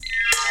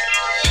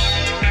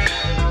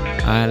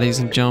Ladies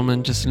and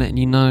gentlemen, just letting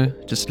you know,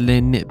 just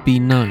letting it be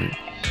known,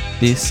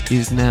 this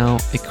is now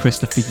a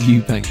Christopher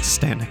Eubanks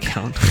Stan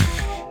account.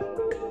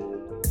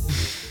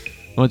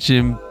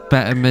 Watching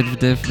batter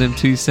Medvedev for them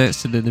 2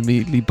 sets and then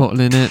immediately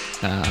bottling it.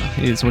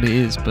 It is what it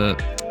is,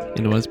 but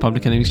in the words of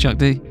Public Enemy's Chuck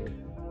D,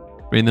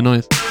 bring the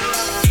noise.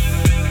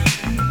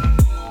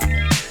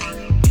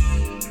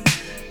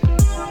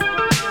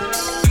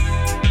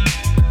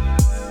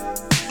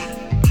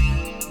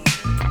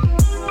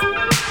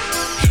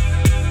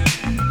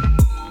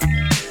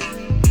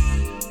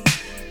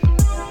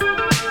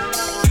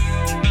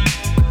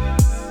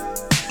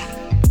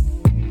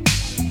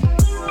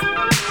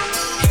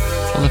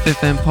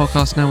 Fifth End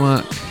Podcast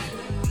Network.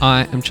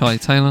 I am Charlie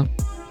Taylor,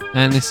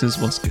 and this is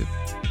What's Good.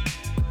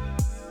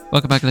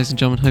 Welcome back, ladies and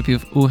gentlemen. Hope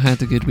you've all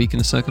had a good week in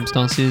the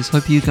circumstances.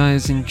 Hope you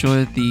guys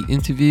enjoyed the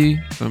interview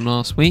from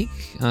last week.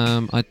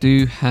 I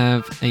do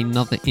have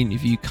another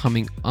interview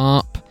coming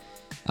up,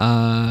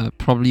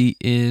 probably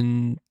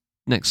in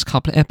next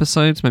couple of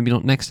episodes. Maybe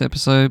not next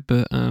episode,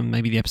 but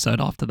maybe the episode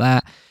after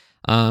that.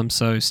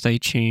 So stay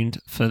tuned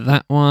for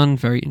that one.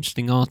 Very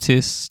interesting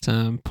artist.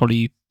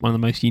 Probably one of the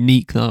most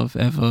unique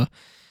that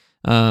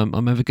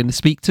I'm ever going to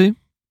speak to,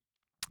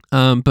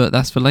 but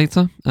that's for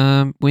later.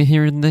 We're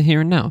here in the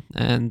here and now,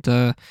 and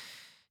yeah,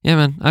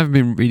 man, I haven't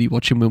been really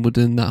watching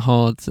Wimbledon that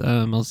hard.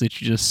 I was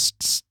literally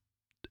just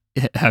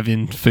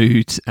having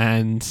food,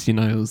 and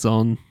it was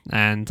on,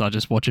 and I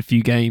just watch a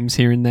few games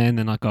here and there, and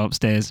then I go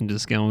upstairs and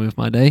just get on with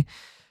my day.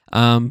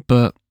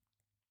 But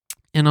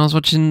I was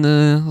watching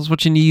the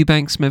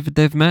Eubanks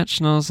Medvedev match,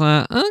 and I was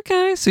like,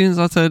 okay. As soon as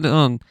I turned it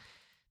on,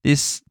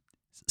 this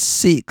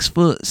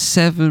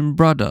 6'7"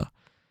 brother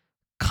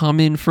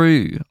coming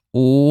through,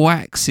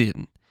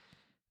 waxing,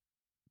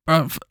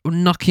 bruv,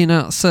 knocking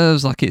out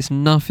serves like it's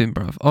nothing,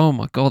 bruv. Oh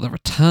my god,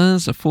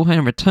 the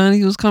forehand return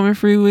he was coming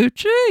through with,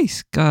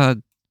 jeez,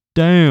 god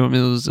damn,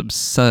 it was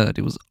absurd.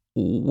 It was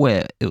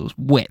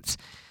wet.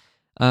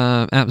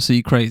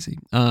 Absolutely crazy.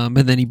 And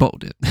then he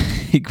bottled it.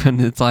 He went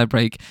in the tie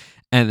break,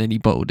 and then he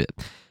bottled it.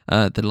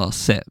 The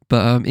last set,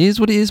 but it is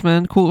what it is,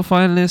 man.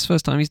 Quarterfinalist,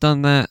 first time he's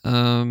done that,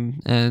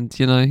 and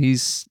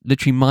he's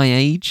literally my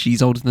age.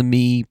 He's older than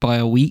me by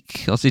a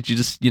week. I was literally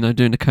just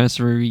doing a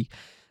cursory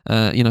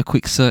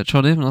quick search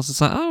on him, and I was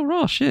just like, oh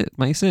raw shit,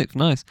 May 6th,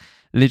 nice.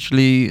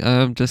 Literally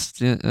I think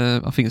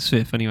it's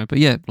 5th anyway, but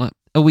yeah, like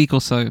a week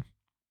or so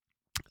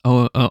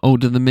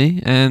older than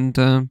me, and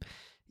bruv,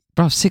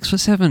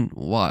 6'7",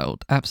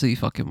 wild, absolutely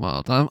fucking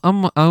wild. I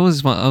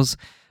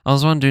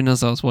was wondering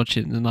as I was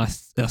watching, and I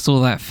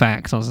saw that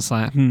fact. I was just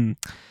like, I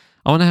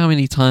wonder how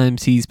many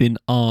times he's been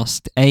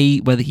asked, A,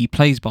 whether he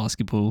plays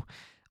basketball,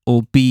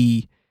 or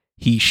B,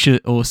 he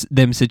should, or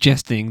them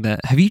suggesting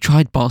that, have you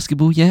tried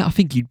basketball yet? I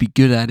think you'd be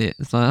good at it.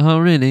 It's like, oh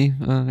really?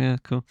 Oh yeah,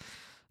 cool.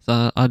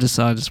 So I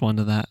just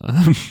wonder that.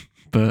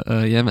 But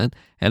yeah, man,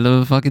 hell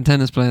of a fucking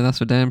tennis player, that's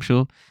for damn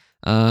sure.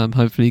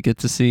 Hopefully get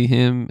to see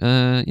him,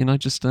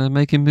 just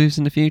making moves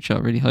in the future. I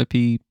really hope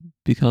he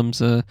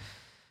becomes a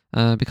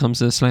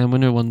slam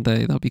winner one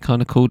day. That'd be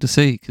kind of cool to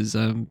see, because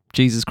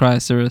Jesus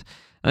Christ,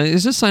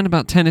 it's just something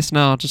about tennis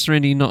now just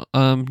really not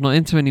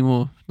into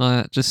anymore.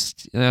 Like,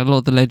 just a lot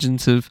of the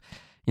legends have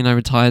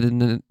retired in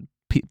the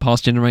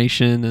past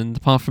generation, and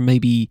apart from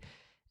maybe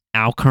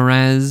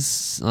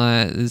Alcaraz,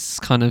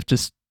 there's kind of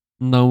just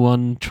no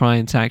one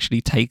trying to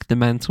actually take the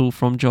mantle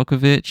from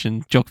Djokovic,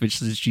 and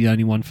Djokovic is the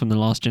only one from the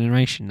last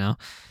generation now.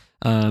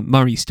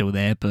 Murray's still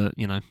there, but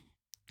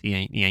he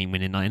ain't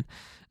winning nothing.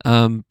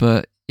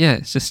 But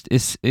yeah,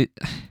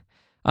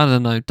 I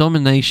don't know.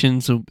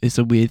 Domination's is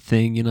a weird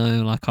thing,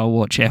 like I'll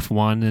watch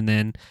F1, and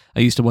then I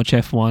used to watch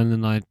F1,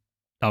 and I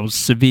was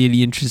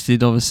severely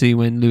interested, obviously,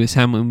 when Lewis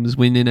Hamilton was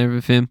winning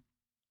everything.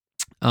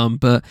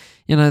 But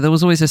there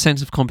was always a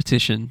sense of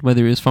competition,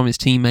 whether it was from his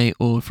teammate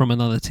or from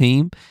another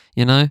team.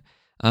 I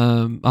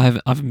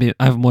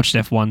haven't watched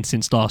F1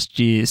 since last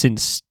year,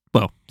 since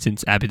Abu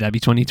Dhabi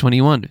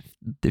 2021.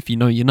 If you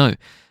know, you know.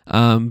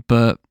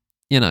 But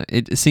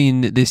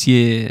seeing it this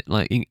year,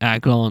 like at a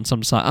glance, I'm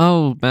just like,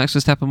 oh, Max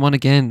Verstappen won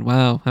again.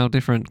 Wow, how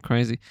different,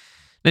 crazy.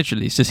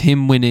 Literally, it's just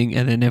him winning,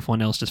 and then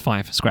everyone else just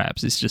fighting for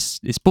scraps.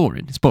 It's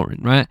boring. It's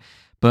boring, right?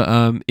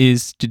 But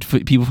did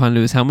people find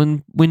Lewis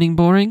Hamilton winning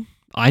boring?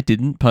 I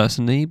didn't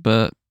personally,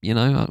 but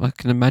I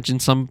can imagine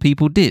some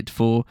people did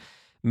for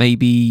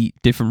maybe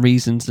different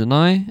reasons than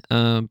I.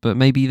 But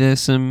maybe there's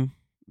some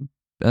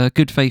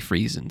good faith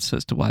reasons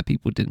as to why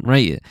people didn't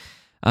rate it.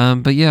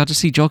 But yeah, I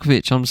just see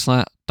Djokovic, I'm just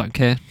like, don't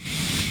care.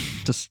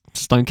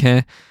 just don't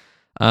care.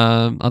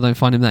 I don't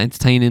find him that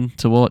entertaining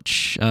to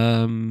watch.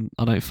 I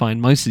don't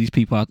find most of these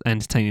people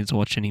entertaining to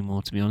watch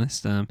anymore, to be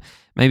honest.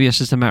 Maybe it's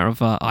just a matter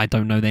of I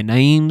don't know their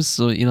names,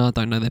 or I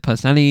don't know their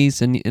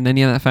personalities in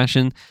any of that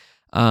fashion,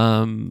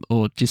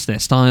 or just their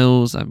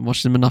styles. I haven't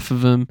watched them enough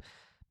of them.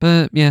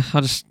 But yeah,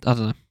 I don't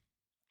know.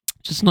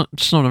 Just not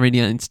really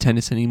into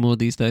tennis anymore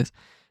these days.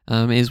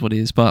 It is what it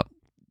is. But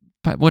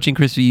watching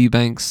Christopher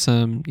Eubanks,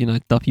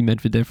 duppy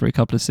Medvedev for a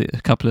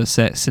couple of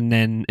sets, and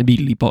then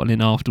immediately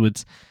bottling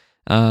afterwards,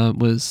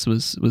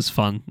 was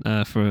fun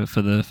for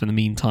the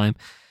meantime.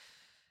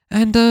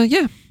 And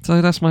yeah,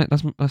 so that's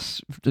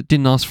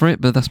didn't ask for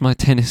it, but that's my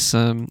tennis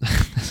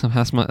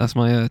that's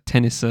my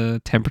tennis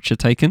temperature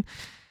taken.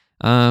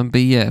 But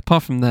yeah,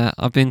 apart from that,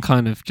 I've been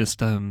kind of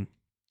just I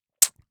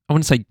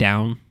wouldn't say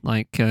down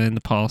like in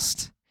the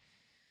past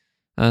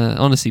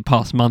honestly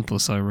past month or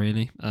so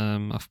really.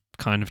 I've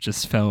kind of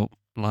just felt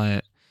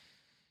like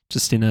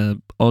just in a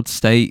odd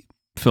state,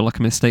 feel like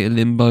I'm in a state of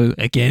limbo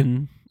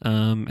again.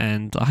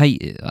 And I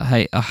hate it.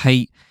 I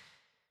hate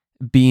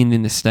being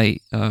in this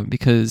state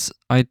because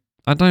I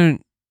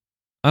don't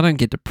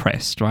get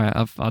depressed, right?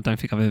 I don't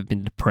think I've ever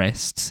been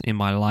depressed in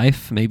my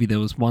life. Maybe there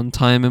was one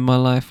time in my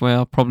life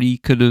where I probably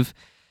could have.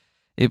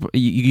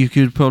 You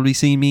could probably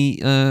see me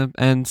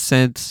and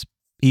said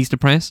he's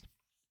depressed.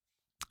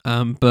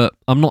 But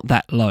I'm not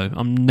that low.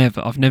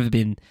 I've never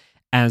been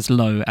as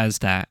low as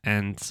that.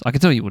 And I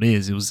can tell you what it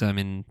is. It was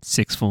in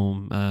sixth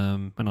form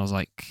when I was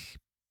like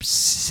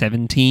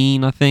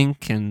 17, I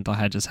think, and I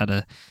had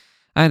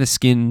a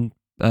skin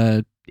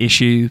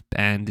issue,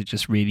 and it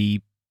just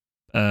really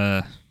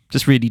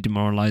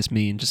demoralized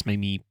me and just made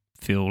me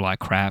feel like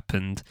crap.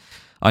 And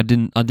I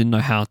didn't know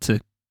how to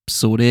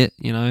sort it,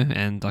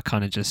 and I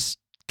kind of just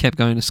kept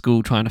going to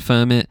school trying to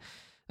firm it,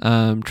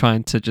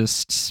 trying to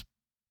just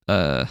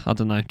I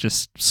don't know,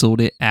 just sort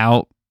it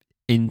out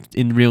in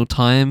real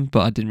time,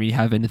 but I didn't really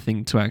have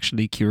anything to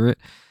actually cure it.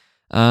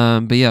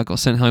 But yeah, I got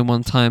sent home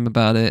one time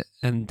about it,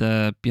 and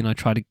they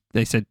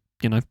said,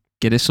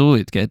 get it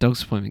sorted, get a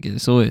doctor's appointment, get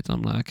it sorted.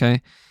 I'm like,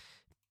 okay,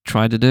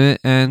 tried to do it,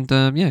 and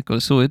yeah, got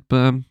it sorted.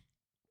 But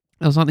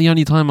it was like the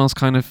only time I was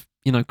kind of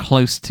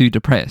close to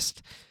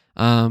depressed.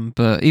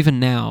 But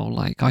even now,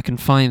 like, I can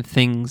find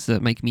things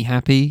that make me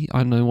happy.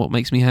 I know what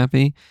makes me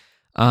happy.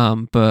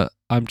 But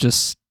I'm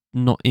just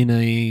not in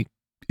a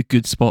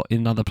good spot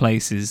in other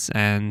places,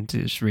 and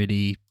it's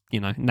really,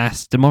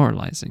 that's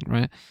demoralizing,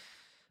 right?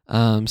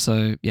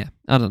 So yeah,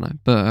 I don't know,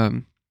 but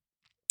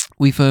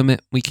we firm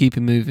it, we keep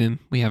it moving,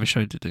 we have a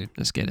show to do,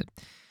 let's get it.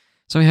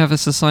 So we have a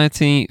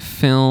society,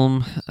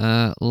 film,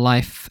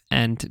 life,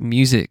 and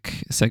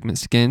music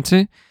segments to get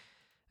into.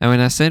 And when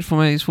I said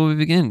before we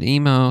begin,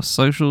 email,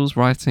 socials,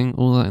 writing,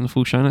 all that in the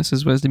full show notes,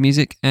 as well as the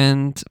music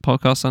and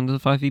podcast under the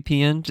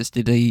 5VPN. Just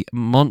did a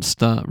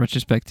monster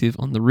retrospective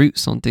on the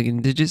Roots on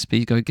Digging Digits, but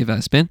you go give that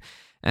a spin.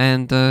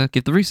 And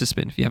give the Roots a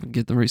spin if you haven't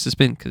given the Roots a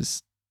spin,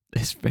 because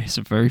it's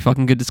a very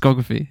fucking good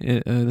discography.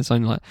 There's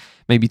only like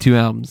maybe 2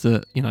 albums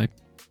that,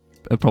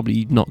 are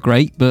probably not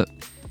great, but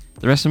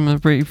the rest of them are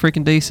pretty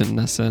freaking decent.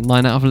 That's a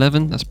 9 out of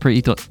 11. That's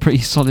pretty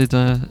solid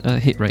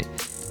hit rate,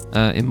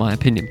 in my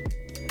opinion.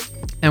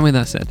 And with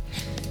that said,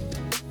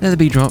 let the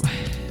beat drop.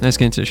 Let's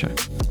get into the show.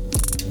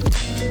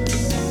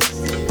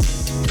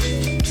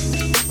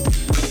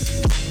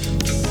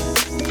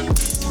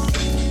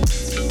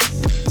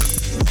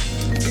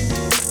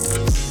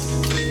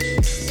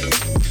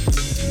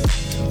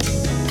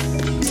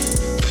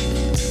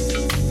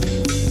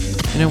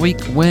 In a week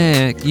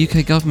where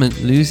UK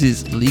government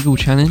loses legal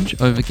challenge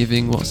over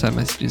giving WhatsApp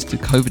messages to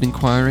COVID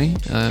inquiry,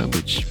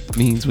 which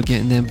means we're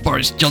getting them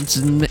Boris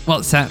Johnson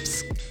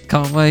WhatsApps.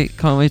 Can't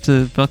wait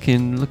to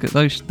fucking look at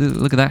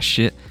that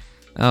shit.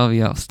 Oh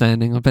yeah,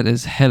 outstanding. I bet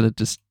there's hella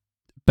just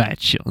bad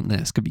shit on there.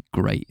 It's gonna be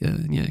great.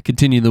 Yeah,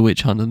 continue the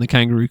witch hunt and the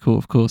kangaroo court,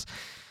 of course.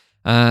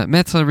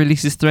 Meta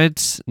releases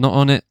Threads, not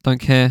on it, don't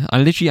care.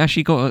 I literally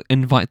actually got an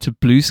invite to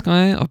Blue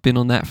Sky. I've been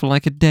on that for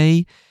like a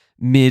day.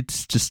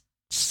 Mids just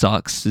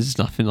sucks, there's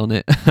nothing on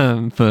it.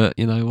 But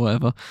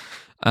whatever.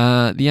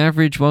 The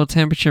average world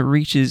temperature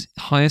reaches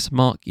highest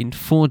mark in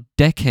 4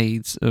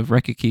 decades of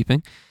record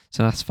keeping,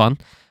 so that's fun.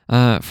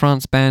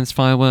 France bans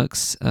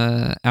fireworks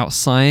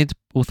outside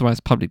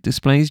authorised public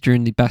displays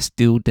during the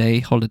Bastille Day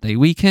holiday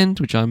weekend,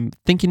 which I'm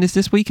thinking is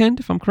this weekend,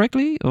 if I'm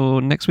correctly,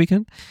 or next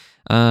weekend.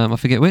 I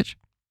forget which.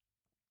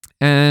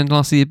 And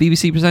lastly, a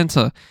BBC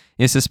presenter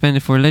is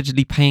suspended for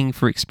allegedly paying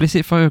for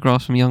explicit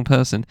photographs from a young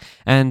person.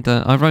 And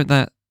I wrote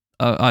that,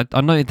 I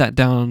noted that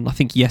down, I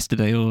think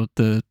yesterday or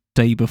the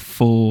day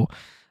before.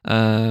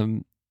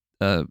 2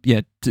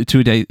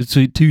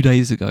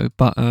 days ago.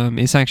 But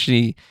it's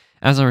actually,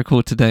 as I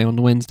record today on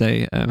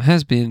Wednesday,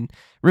 has been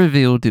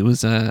revealed it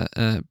was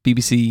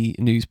BBC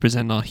News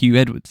presenter Hugh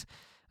Edwards.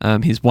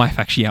 His wife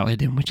actually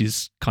outed him, which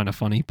is kind of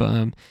funny.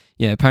 But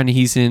yeah, apparently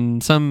he's in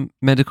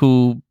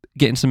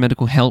getting some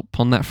medical help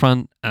on that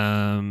front,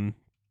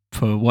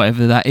 for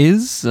whatever that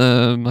is,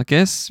 I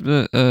guess.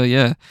 But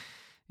yeah,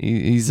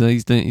 he's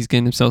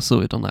getting himself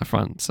sorted on that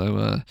front.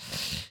 So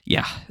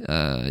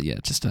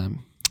just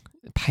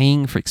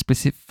paying for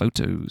explicit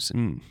photos.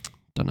 Don't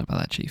know about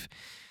that, Chief.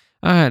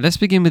 All right, let's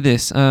begin with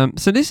this.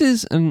 So this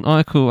is an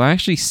article I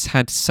actually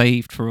had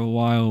saved for a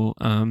while.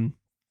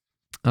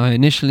 I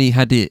initially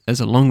had it as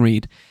a long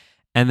read,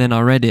 and then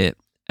I read it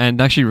and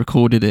actually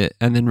recorded it,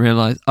 and then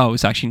realized,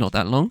 it's actually not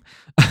that long.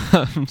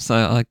 So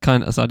I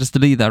just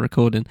deleted that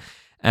recording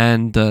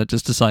and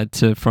just decided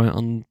to throw it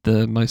on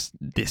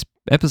this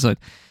episode.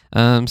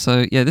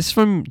 So yeah, this is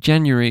from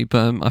January,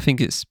 but I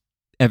think it's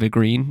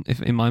evergreen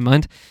in my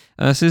mind.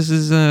 So this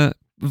is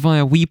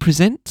via We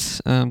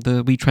Present,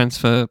 the We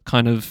Transfer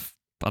kind of,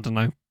 I don't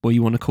know what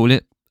you want to call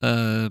it,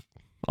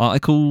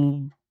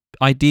 article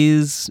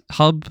ideas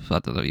hub. I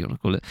don't know what you want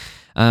to call it.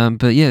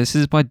 But yeah, this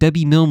is by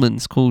Debbie Millman.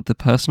 It's called The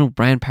Personal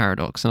Brand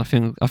Paradox.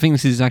 And I think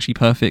this is actually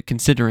perfect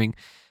considering,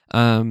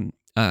 hopping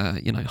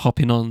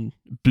on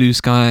Blue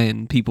Sky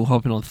and people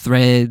hopping on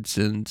Threads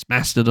and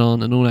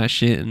Mastodon and all that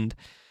shit. And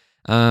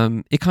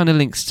it kind of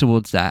links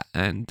towards that.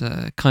 And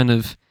kind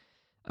of,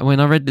 when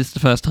I read this the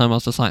first time, I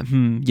was just like,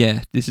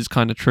 yeah, this is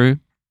kind of true.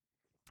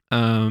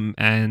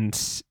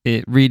 And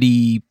it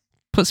really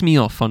puts me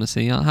off,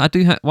 honestly.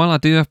 While I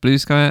do have Blue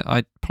Sky,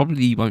 I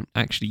probably won't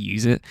actually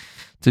use it,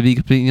 to be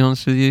completely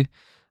honest with you.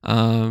 I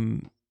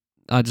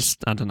don't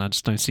know, I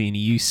just don't see any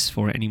use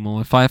for it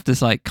anymore. If I have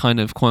to kind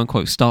of quote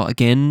unquote start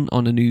again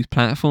on a new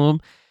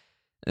platform,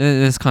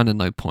 there's kind of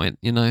no point,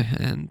 and I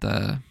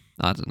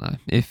don't know.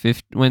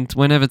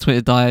 Whenever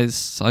Twitter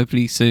dies,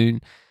 hopefully soon,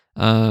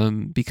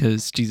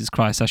 because Jesus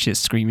Christ, that shit's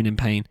screaming in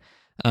pain.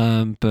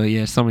 But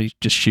yeah, somebody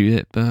just shoot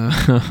it.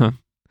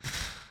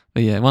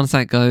 But yeah, once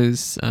that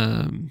goes,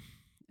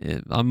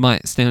 I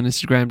might stay on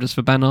Instagram just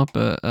for banner.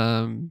 But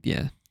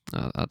yeah,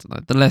 I don't know.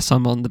 The less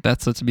I'm on, the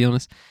better, to be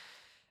honest.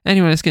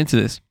 Anyway, let's get into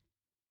this.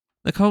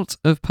 The cult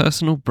of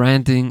personal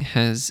branding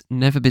has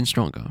never been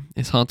stronger.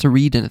 It's hard to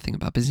read anything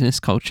about business,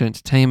 culture,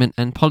 entertainment,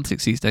 and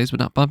politics these days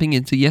without bumping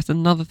into yet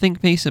another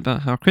think piece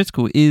about how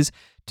critical it is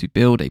to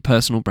build a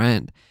personal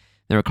brand.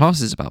 There are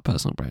classes about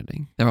personal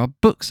branding. There are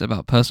books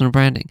about personal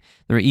branding.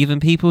 There are even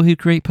people who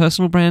create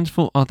personal brands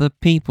for other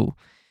people.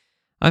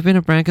 I've been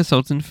a brand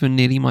consultant for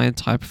nearly my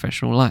entire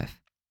professional life.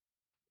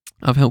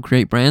 I've helped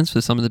create brands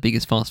for some of the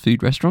biggest fast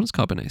food restaurants,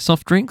 carbonated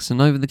soft drinks,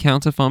 and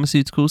over-the-counter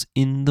pharmaceuticals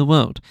in the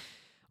world.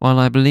 While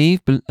I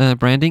believe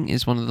branding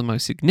is one of the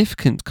most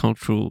significant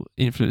cultural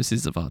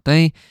influences of our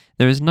day,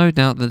 there is no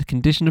doubt that the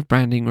condition of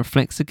branding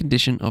reflects the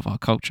condition of our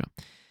culture.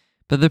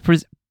 But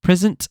the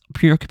present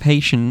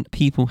preoccupation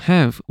people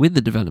have with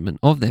the development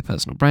of their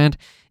personal brand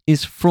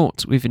is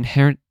fraught with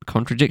inherent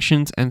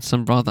contradictions and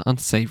some rather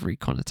unsavory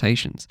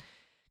connotations.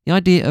 The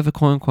idea of a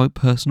quote-unquote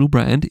personal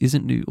brand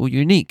isn't new or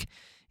unique.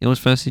 It was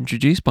first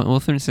introduced by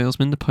author and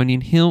salesman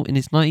Napoleon Hill in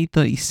his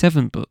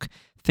 1937 book,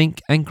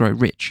 Think and Grow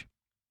Rich.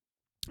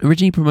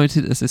 Originally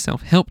promoted as a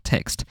self-help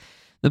text,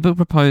 the book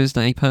proposed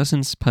that a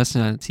person's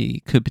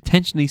personality could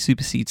potentially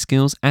supersede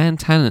skills and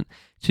talent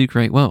to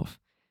create wealth.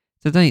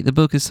 To date, the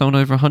book has sold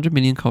over 100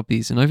 million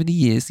copies, and over the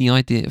years, the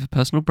idea of a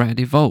personal brand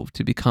evolved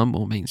to become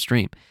more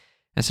mainstream,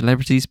 as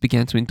celebrities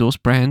began to endorse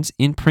brands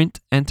in print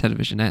and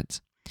television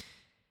ads.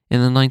 In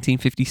the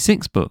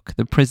 1956 book,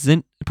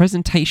 The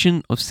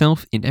Presentation of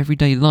Self in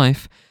Everyday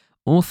Life,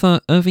 author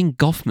Irving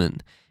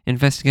Goffman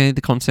investigated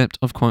the concept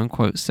of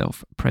quote-unquote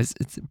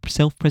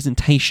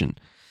self-presentation,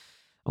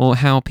 or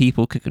how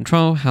people can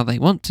control how they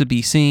want to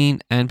be seen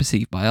and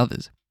perceived by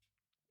others.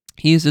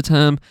 He used the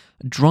term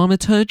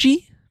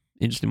dramaturgy,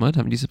 interesting word,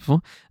 haven't used it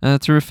before,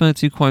 to refer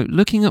to, quote,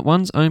 looking at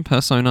one's own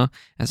persona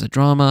as a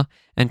drama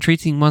and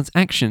treating one's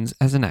actions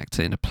as an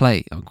actor in a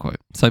play, unquote.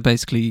 So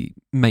basically,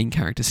 main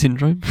character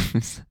syndrome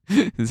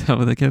is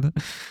how they get it.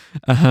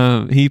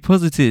 He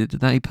posited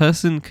that a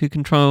person could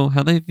control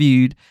how they're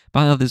viewed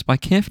by others by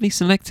carefully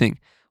selecting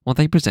what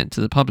they present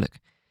to the public.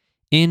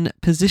 In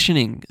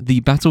Positioning, The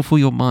Battle for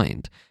Your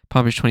Mind,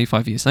 published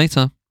 25 years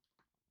later,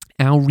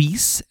 Al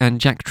Reese and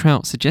Jack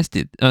Trout suggest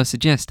that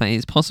it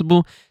is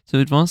possible to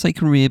advance a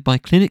career by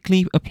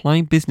clinically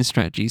applying business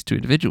strategies to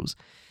individuals.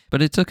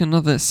 But it took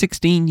another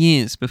 16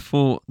 years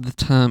before the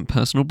term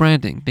personal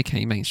branding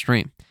became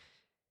mainstream.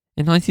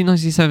 In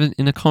 1997,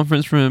 in a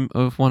conference room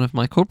of one of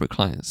my corporate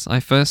clients,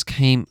 I first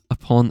came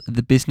upon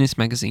the business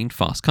magazine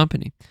Fast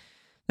Company.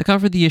 The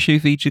cover of the issue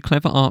featured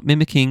clever art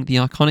mimicking the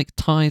iconic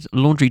Tide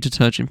laundry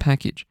detergent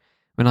package.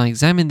 When I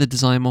examined the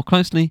design more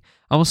closely,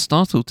 I was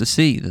startled to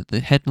see that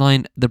the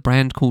headline, "The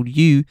Brand Called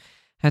You,"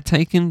 had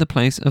taken the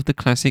place of the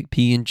classic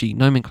P&G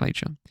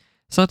nomenclature.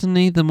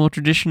 Suddenly, the more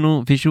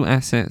traditional visual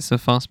assets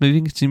of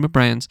fast-moving consumer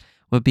brands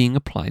were being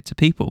applied to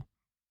people.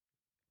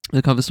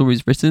 The cover story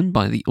is written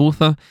by the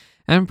author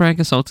and brand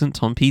consultant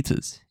Tom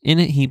Peters. In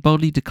it, he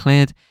boldly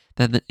declared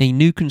that a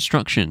new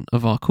construction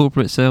of our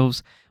corporate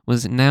selves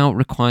was now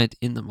required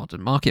in the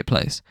modern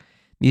marketplace.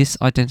 This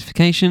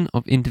identification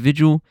of the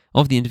individual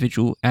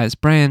as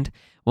brand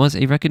was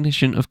a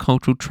recognition of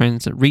cultural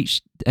trends that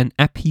reached an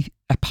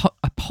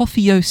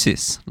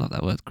apotheosis, like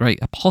that word, great,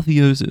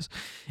 apotheosis,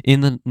 in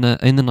the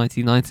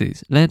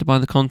 1990s, led by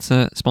the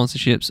concert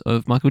sponsorships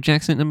of Michael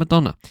Jackson and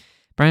Madonna.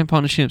 Brand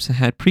partnerships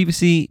had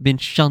previously been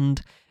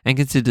shunned and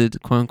considered,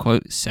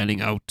 quote-unquote,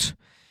 selling out.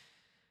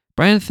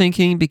 Brand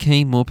thinking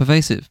became more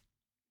pervasive,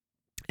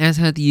 as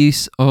had the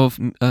use of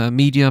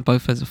media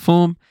both as a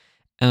form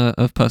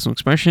of personal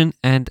expression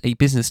and a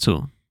business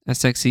tool. As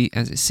sexy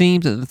as it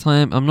seemed at the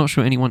time, I'm not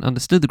sure anyone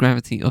understood the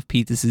gravity of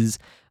Peters'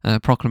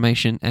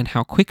 proclamation and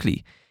how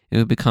quickly it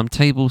would become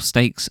table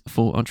stakes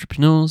for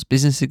entrepreneurs,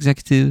 business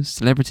executives,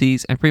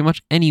 celebrities, and pretty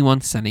much anyone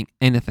selling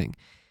anything.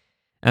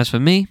 As for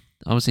me,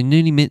 I was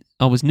newly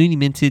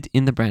minted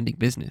in the branding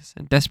business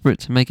and desperate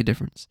to make a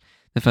difference.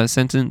 The first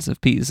sentence of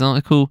Peters'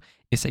 article,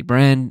 "It's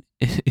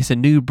a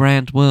new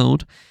brand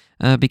world,"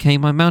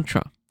 became my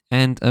mantra.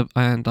 and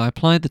I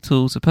applied the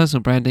tools of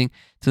personal branding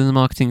to the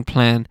marketing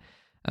plan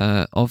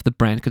of the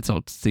brand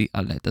consultancy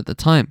I led at the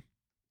time.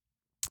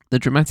 The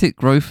dramatic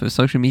growth of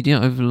social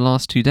media over the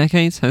last 2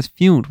 decades has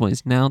fueled what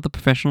is now the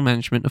professional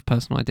management of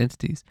personal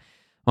identities.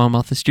 While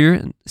Martha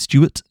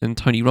Stewart and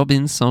Tony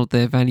Robbins sold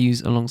their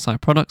values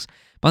alongside products,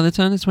 by the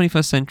turn of the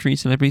 21st century,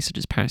 celebrities such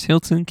as Paris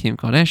Hilton, Kim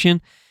Kardashian,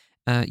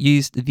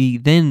 used the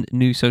then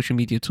new social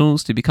media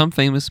tools to become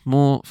famous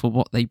more for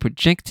what they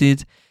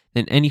projected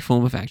than any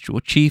form of actual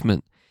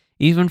achievement.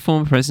 Even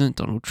former President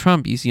Donald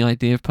Trump used the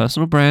idea of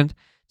personal brand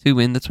to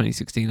win the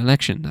 2016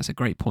 election. That's a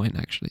great point,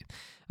 actually.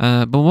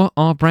 But what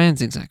are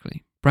brands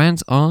exactly?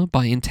 Brands are,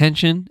 by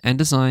intention and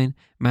design,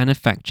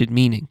 manufactured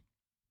meaning.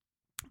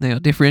 They are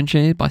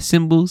differentiated by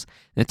symbols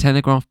that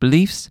telegraph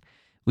beliefs.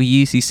 We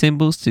use these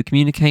symbols to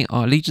communicate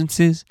our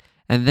allegiances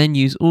and then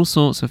use all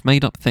sorts of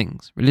made-up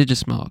things,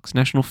 religious marks,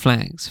 national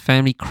flags,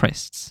 family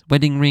crests,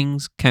 wedding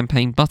rings,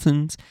 campaign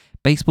buttons,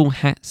 baseball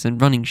hats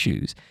and running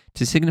shoes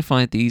to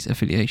signify these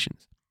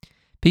affiliations.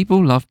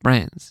 People love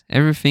brands.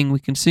 Everything we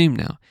consume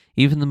now,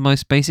 even the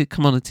most basic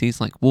commodities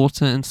like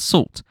water and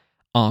salt,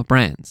 are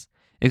brands.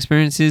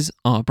 Experiences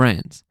are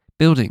brands.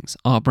 Buildings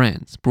are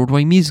brands.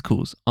 Broadway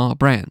musicals are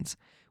brands.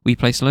 We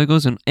place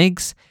logos on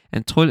eggs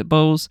and toilet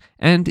bowls,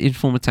 and in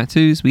form of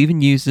tattoos, we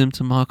even use them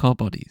to mark our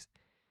bodies.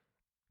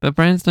 But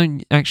brands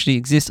don't actually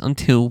exist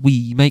until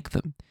we make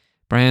them.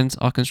 Brands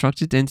are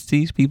constructed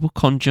entities people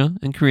conjure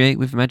and create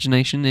with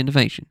imagination and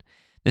innovation.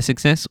 The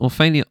success or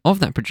failure of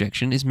that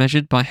projection is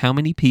measured by how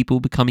many people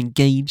become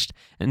engaged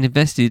and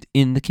invested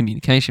in the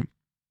communication.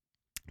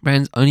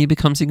 Brands only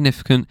become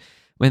significant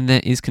when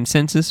there is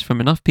consensus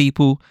from enough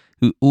people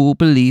who all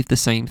believe the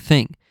same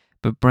thing.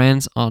 But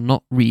brands are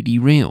not really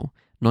real.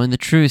 Not in the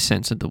truest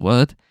sense of the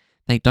word.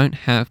 They don't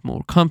have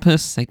moral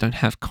compass, they don't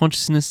have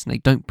consciousness, they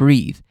don't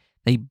breathe.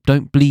 They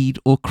don't bleed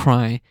or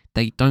cry,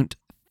 they don't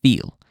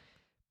feel.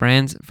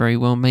 Brands very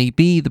well may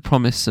be the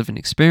promise of an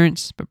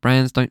experience, but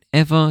brands don't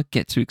ever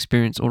get to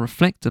experience or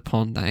reflect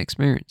upon that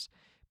experience.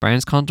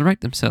 Brands can't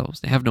direct themselves,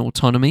 they have no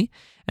autonomy,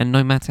 and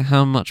no matter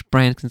how much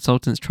brand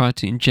consultants try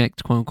to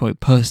inject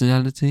quote-unquote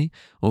personality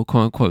or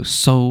quote-unquote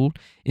soul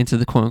into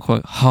the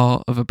quote-unquote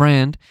heart of a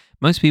brand,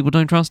 most people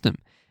don't trust them.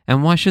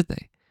 And why should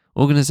they?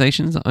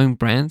 Organizations that own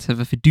brands have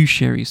a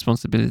fiduciary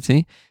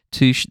responsibility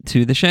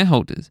to the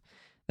shareholders.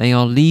 They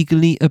are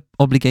legally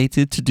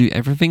obligated to do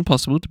everything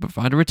possible to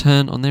provide a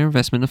return on their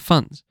investment of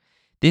funds.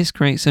 This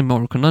creates a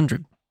moral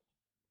conundrum.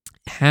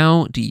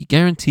 How do you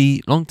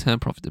guarantee long-term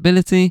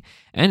profitability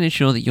and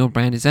ensure that your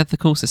brand is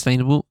ethical,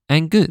 sustainable,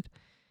 and good?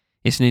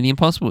 It's nearly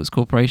impossible as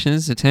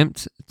corporations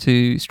attempt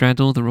to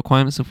straddle the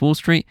requirements of Wall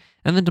Street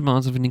and the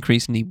demands of an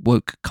increasingly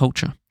woke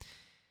culture.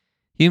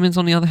 Humans,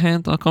 on the other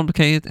hand, are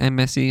complicated and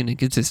messy and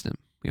inconsistent.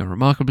 We are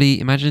remarkably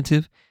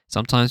imaginative.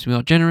 Sometimes we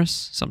are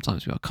generous,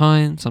 sometimes we are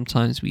kind,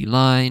 sometimes we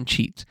lie and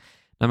cheat.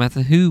 No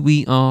matter who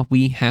we are,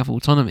 we have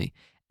autonomy.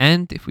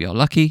 And, if we are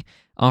lucky,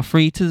 are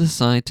free to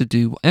decide to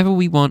do whatever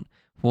we want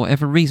for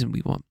whatever reason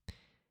we want.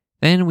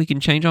 Then we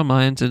can change our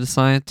mind to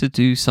decide to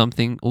do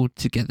something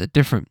altogether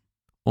different.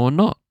 Or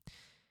not.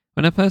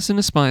 When a person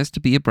aspires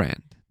to be a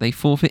brand, they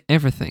forfeit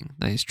everything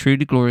that is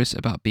truly glorious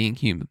about being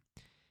human.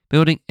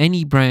 Building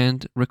any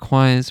brand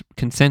requires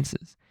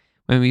consensus.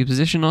 When we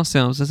position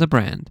ourselves as a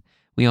brand,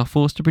 we are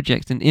forced to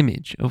project an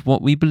image of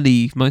what we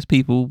believe most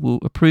people will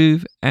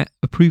approve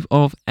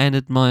of and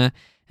admire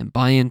and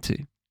buy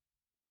into.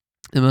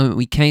 The moment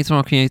we cater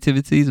our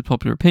creativity to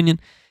popular opinion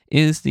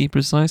is the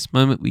precise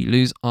moment we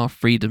lose our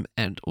freedom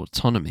and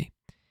autonomy.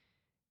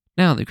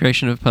 Now, the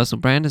creation of a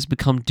personal brand has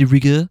become de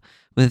rigueur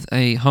with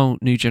a whole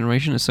new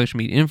generation of social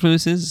media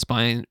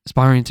influencers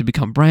aspiring to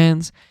become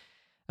brands.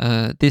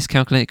 This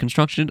calculated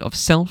construction of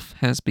self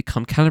has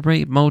become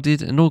calibrated,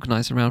 molded, and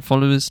organized around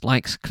followers,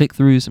 likes,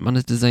 click-throughs, and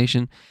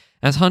monetization,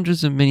 as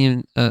hundreds of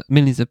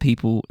millions of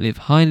people live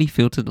highly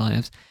filtered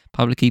lives,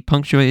 publicly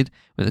punctuated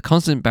with a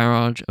constant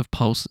barrage of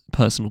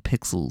personal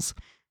pixels.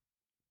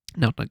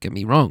 Now, don't get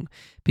me wrong,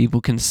 people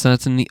can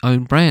certainly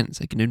own brands.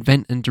 They can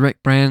invent and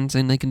direct brands,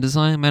 and they can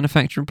design,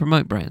 manufacture, and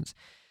promote brands.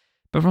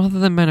 But rather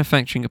than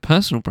manufacturing a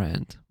personal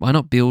brand, why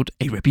not build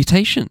a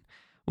reputation?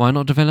 Why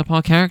not develop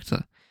our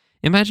character?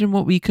 Imagine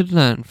what we could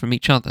learn from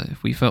each other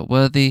if we felt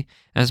worthy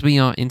as we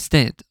are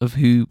instead of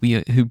who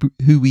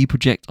we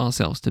project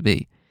ourselves to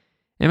be.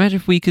 Imagine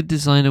if we could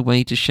design a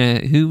way to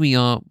share who we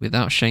are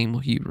without shame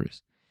or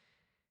hubris.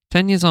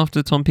 10 years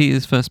after Tom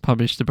Peters first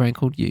published The Brand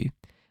Called You,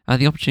 I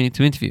had the opportunity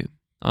to interview him.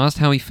 I asked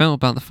how he felt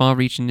about the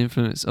far-reaching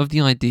influence of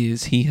the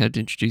ideas he had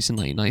introduced in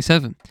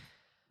 1997.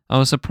 I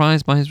was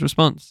surprised by his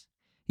response.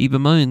 He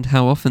bemoaned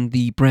how often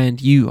the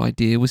brand you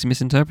idea was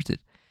misinterpreted.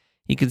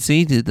 He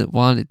conceded that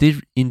while it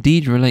did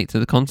indeed relate to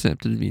the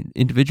concept of the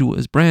individual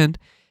as brand,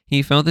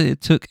 he felt that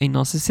it took a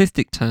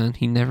narcissistic turn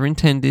he never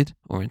intended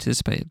or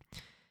anticipated.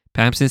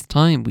 Perhaps it's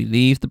time we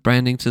leave the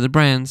branding to the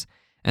brands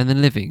and the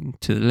living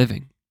to the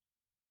living.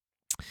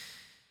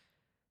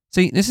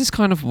 See, this is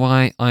kind of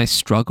why I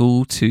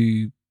struggle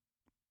to,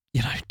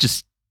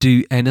 just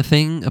do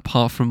anything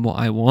apart from what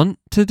I want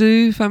to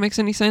do, if that makes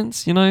any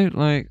sense.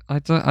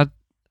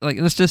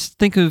 Let's just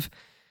think of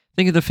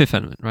think of the Fifth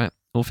Element, right?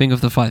 Or think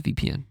of the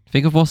 5VPN.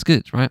 Think of what's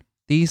good, right?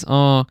 These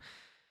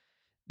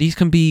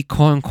can be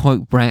quote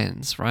unquote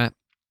brands, right?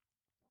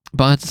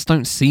 But I just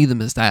don't see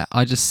them as that.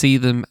 I just see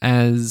them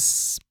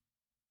as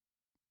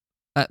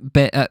at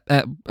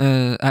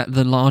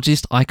the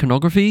largest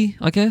iconography,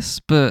 I guess.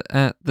 But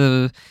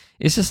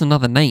it's just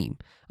another name.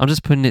 I'm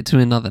just putting it to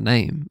another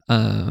name.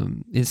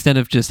 Instead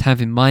of just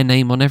having my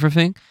name on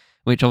everything,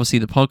 which obviously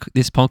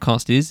this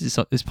podcast is.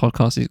 This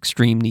podcast is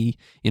extremely,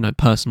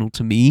 personal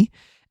to me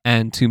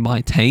and to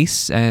my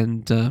tastes,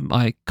 and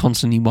I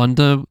constantly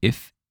wonder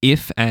if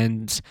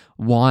and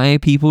why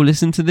people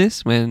listen to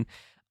this when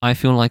I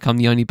feel like I'm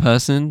the only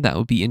person that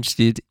would be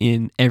interested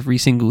in every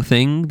single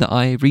thing that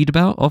I read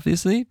about,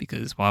 obviously,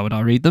 because why would I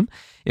read them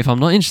if I'm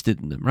not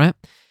interested in them, right?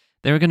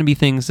 There are going to be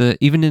things that,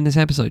 even in this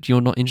episode,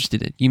 you're not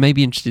interested in. You may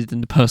be interested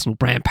in the personal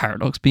brand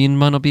paradox, but you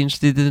might not be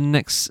interested in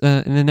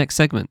the next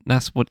segment.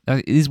 That's what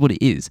it is. What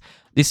it is.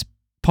 This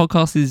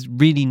podcast is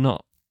really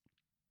not.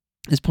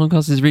 This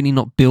podcast is really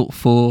not built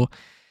for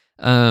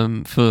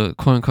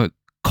quote unquote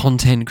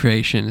content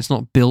creation. It's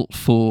not built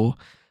for.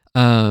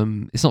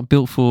 It's not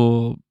built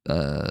for.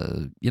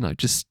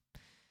 Just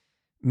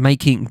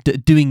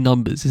doing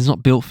numbers. It's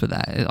not built for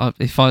that.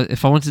 If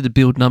I wanted to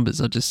build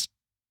numbers, I'd just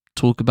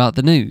talk about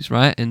the news,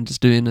 right, and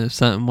just do it in a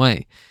certain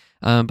way.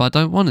 But I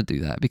don't want to do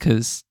that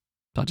because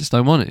I just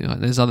don't want to.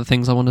 There's other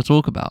things I want to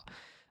talk about.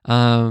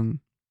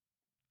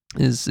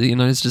 It's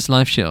just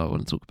life shit I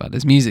want to talk about.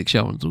 There's music shit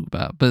I want to talk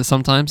about. But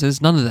sometimes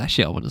there's none of that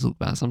shit I want to talk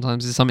about.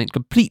 Sometimes it's something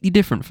completely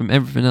different from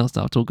everything else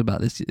that I'll talk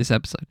about this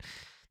episode.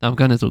 That I'm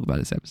going to talk about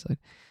this episode.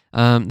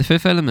 The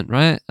Fifth Element,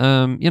 right?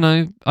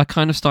 I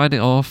kind of started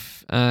it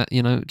off,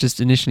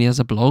 just initially as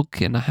a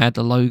blog, and I had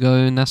a logo,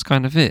 and that's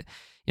kind of it.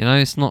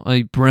 It's not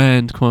a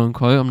brand, quote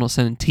unquote. I'm not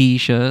selling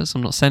T-shirts.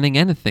 I'm not selling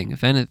anything.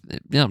 If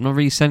anything, I'm not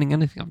really selling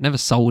anything. I've never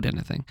sold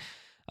anything.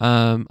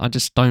 I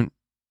just don't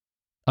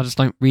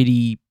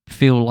really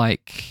feel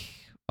like.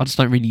 I just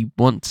don't really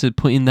want to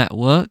put in that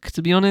work,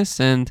 to be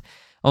honest. And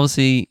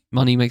obviously,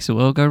 money makes the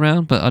world go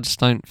round. But I just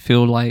don't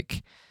feel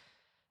like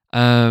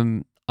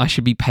I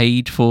should be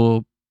paid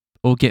for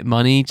or get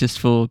money just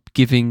for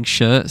giving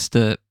shirts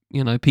that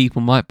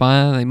people might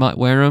buy. They might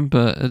wear them,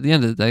 but at the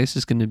end of the day, it's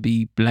just going to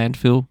be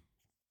landfill.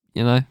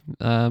 If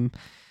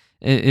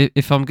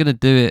I'm going to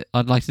do it,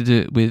 I'd like to do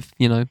it with,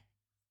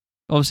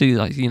 obviously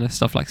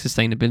stuff like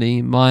sustainability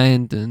in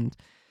mind and,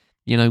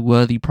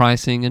 worthy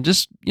pricing and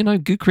just,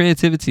 good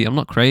creativity. I'm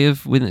not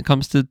creative when it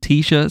comes to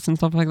T-shirts and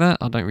stuff like that.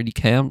 I don't really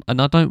care.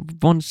 And I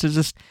don't want to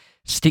just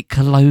stick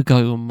a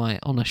logo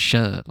on a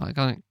shirt. Like,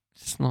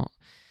 it's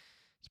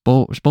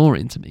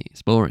boring to me.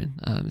 It's boring.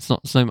 It's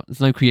not so much,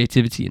 there's no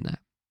creativity in that.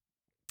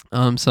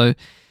 So,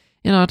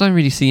 I don't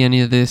really see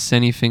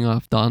anything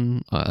I've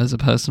done as a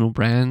personal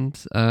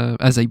brand,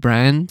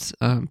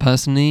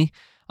 personally.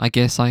 I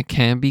guess I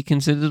can be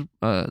considered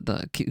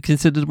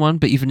one,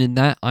 but even in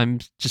that, I'm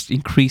just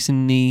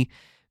increasingly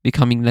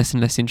becoming less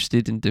and less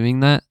interested in doing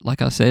that.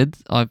 Like I said,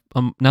 now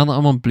that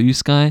I'm on Blue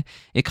Sky,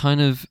 it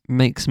kind of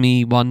makes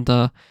me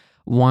wonder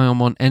why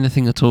I'm on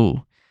anything at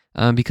all.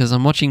 Because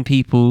I'm watching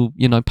people,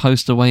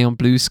 post away on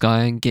Blue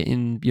Sky and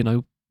getting,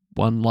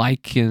 one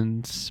like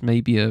and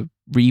maybe a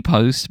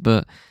repost,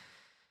 but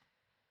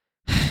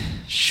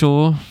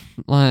sure,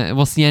 like,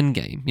 what's the end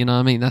game? You know what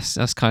I mean?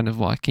 That's kind of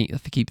what I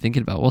keep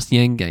thinking about. What's the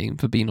end game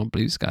for being on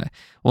Blue Sky?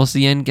 What's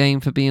the end game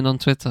for being on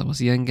Twitter? What's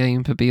the end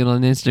game for being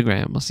on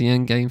Instagram? What's the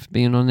end game for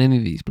being on any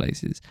of these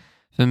places?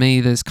 For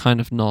me, there's kind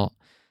of not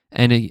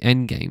any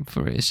end game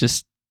for it. It's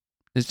just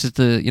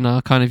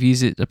I kind of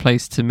use it a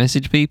place to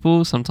message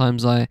people.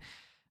 Sometimes I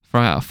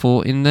throw out a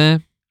thought in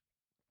there,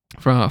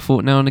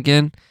 now and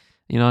again.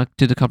 I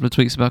did a couple of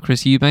tweets about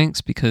Chris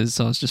Eubanks because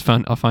I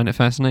find it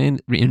fascinating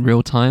in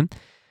real time.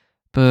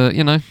 But,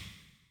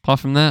 apart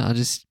from that, I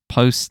just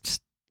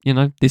post,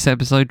 this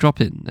episode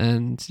dropping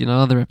and,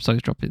 other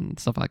episodes dropping and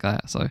stuff like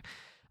that. So,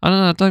 I don't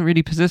know, I don't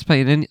really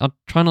participate in any, I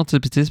try not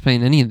to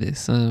participate in any of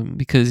this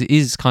because it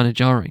is kind of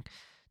jarring.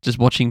 Just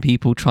watching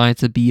people try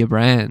to be a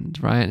brand,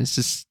 right? It's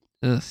just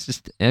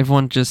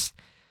everyone just,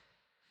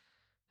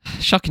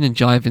 shucking and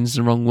jiving is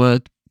the wrong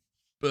word.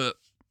 But,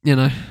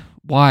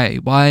 why?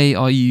 Why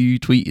are you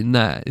tweeting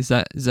that?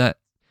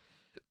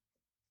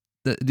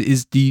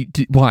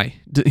 Why?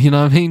 You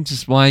know what I mean?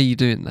 Just why are you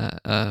doing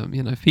that?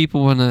 If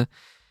people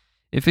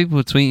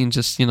are tweeting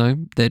just,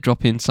 they're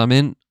dropping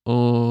something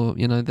or,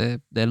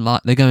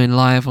 they're going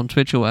live on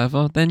Twitch or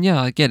whatever, then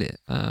yeah, I get it.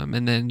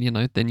 And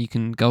then, then you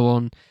can go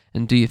on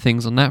and do your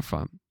things on that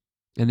front.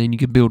 And then you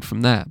can build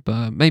from that.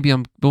 But maybe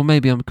I'm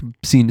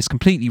seeing this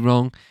completely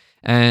wrong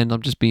and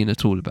I'm just being a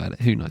tool about it.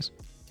 Who knows?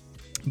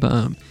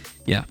 But,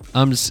 yeah,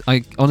 I'm just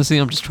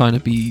trying to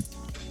be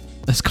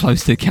as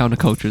close to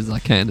counterculture as I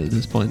can at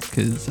this point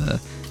because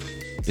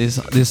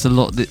there's a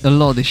lot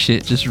of this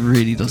shit just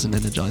really doesn't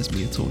energize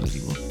me at all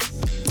anymore.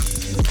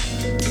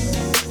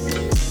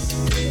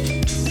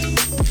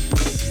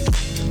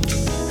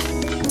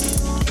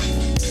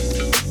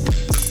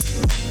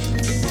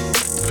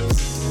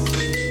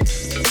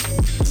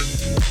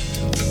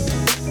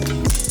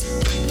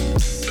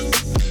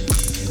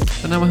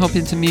 So now we're hop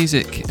into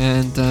music,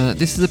 and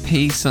this is a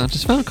piece I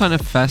just found kind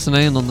of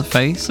fascinating on the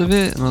face of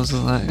it, and I was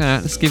like,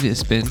 alright, let's give it a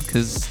spin,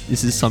 because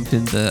this is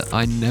something that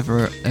I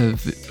never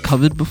have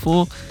covered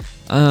before.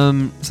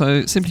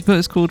 So simply put,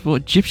 it's called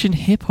What Egyptian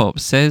Hip Hop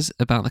Says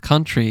About the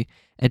Country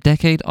a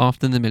Decade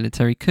After the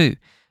Military Coup.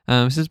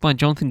 This is by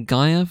Jonathan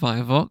Geyer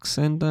via Vox,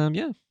 and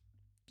yeah,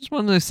 just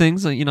one of those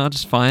things that, I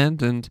just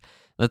find, and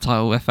the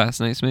title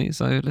fascinates me,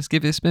 so let's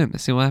give it a spin,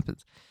 let's see what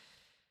happens.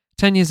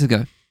 10 years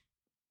ago,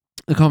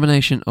 the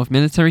combination of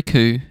military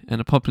coup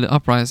and a popular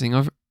uprising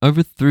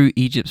overthrew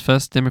Egypt's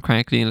first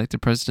democratically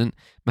elected president,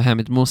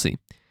 Mohamed Morsi.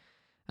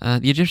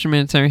 The Egyptian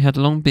military had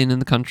long been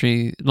the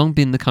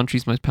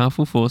country's most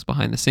powerful force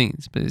behind the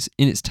scenes, but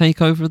in its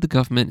takeover of the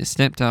government, it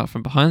stepped out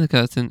from behind the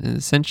curtain and has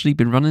essentially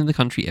been running the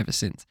country ever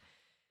since.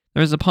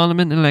 There is a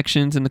parliament and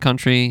elections in the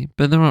country,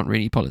 but there aren't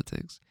really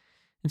politics.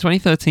 In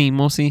 2013,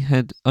 Morsi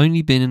had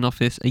only been in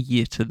office a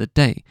year to the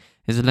day.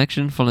 His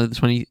election followed the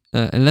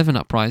 2011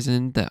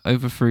 uprising that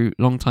overthrew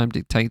longtime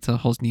dictator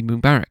Hosni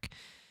Mubarak.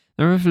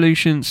 The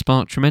revolution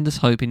sparked tremendous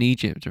hope in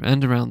Egypt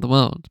and around the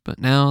world, but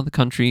now the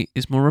country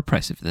is more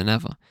repressive than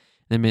ever.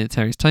 The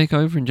military's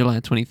takeover in July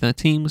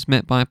 2013 was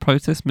met by a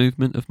protest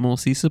movement of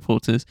Morsi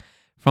supporters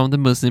from the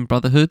Muslim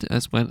Brotherhood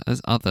as well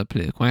as other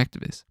political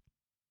activists.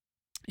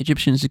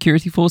 Egyptian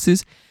security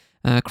forces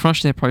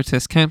crushed their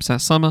protest camps that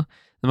summer.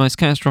 The most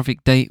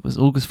catastrophic date was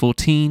August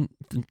 14,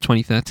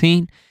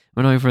 2013,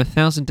 when over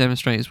 1,000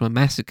 demonstrators were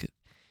massacred.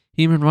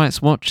 Human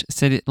Rights Watch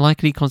said it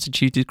likely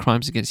constituted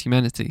crimes against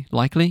humanity.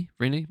 Likely?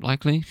 Really?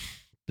 Likely?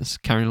 That's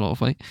carrying a lot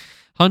of weight.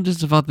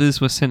 Hundreds of others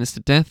were sentenced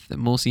to death,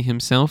 and Morsi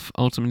himself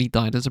ultimately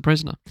died as a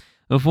prisoner,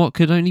 of what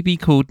could only be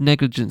called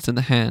negligence in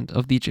the hand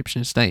of the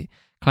Egyptian state,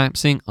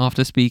 collapsing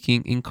after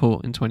speaking in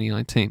court in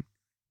 2019.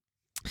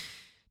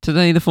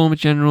 Today, the former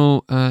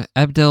General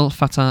Abdel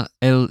Fattah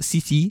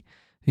el-Sisi,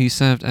 who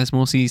served as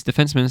Morsi's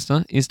defense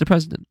minister, is the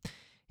president.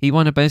 He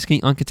won a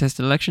basically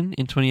uncontested election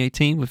in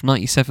 2018 with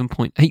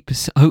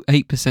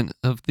 97.08%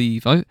 of the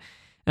vote,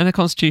 and a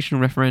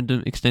constitutional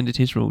referendum extended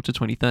his rule to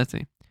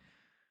 2030.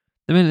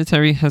 The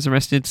military has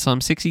arrested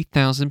some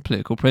 60,000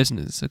 political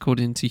prisoners,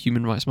 according to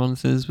human rights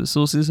monitors, but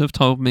sources have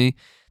told me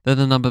that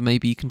the number may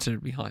be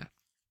considerably higher.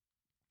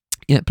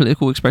 Yet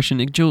political expression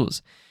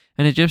endures,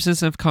 and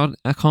Egyptians have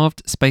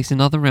carved space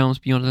in other realms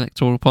beyond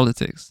electoral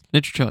politics.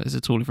 Literature is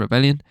a tool of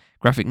rebellion,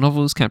 graphic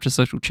novels capture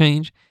social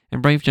change,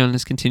 and brave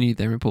journalists continue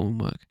their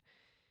important work.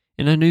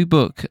 In a new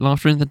book,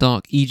 Laughter in the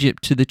Dark,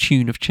 Egypt to the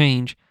Tune of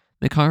Change,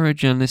 the Cairo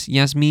journalist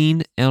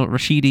Yasmin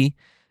El-Rashidi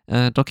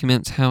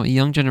documents how a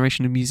young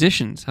generation of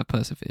musicians have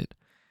persevered.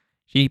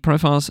 She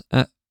profiles,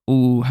 how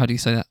do you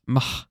say that?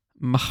 Why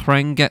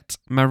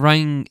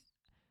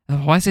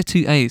is there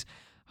two A's?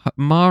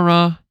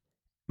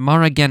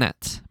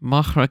 Mahraganat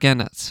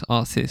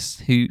artists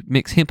who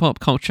mix hip-hop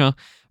culture,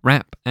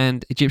 rap,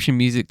 and Egyptian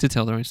music to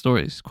tell their own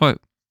stories. Quote,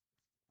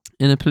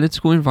 in a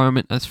political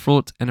environment as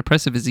fraught and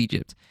oppressive as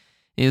Egypt,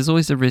 it is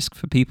always a risk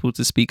for people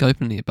to speak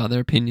openly about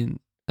their opinions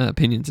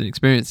and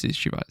experiences,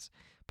 she writes.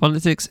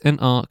 Politics and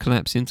art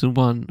collapse into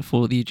one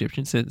for the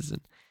Egyptian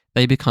citizen.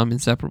 They become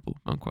inseparable,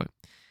 unquote.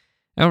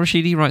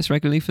 El-Rashidi writes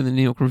regularly for the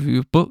New York Review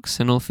of Books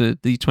and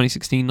authored the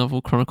 2016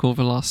 novel Chronicle of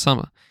the Last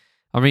Summer.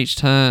 I reached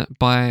her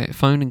by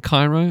phone in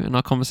Cairo, and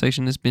our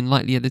conversation has been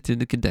lightly edited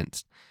and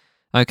condensed.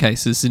 Okay,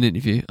 so this is an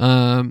interview.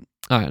 All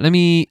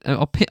right,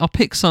 I'll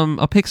pick some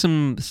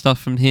stuff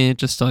from here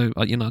just so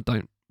I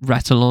don't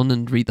rattle on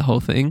and read the whole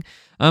thing.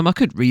 I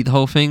could read the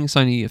whole thing. It's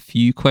only a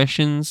few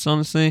questions,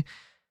 honestly.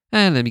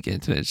 And let me get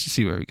into it. Let's just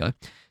see where we go.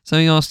 So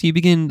he asked, you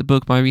begin the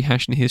book by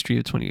rehashing the history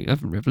of the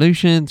 2011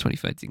 revolution,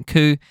 2013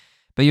 coup,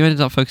 but you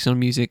ended up focusing on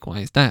music. Why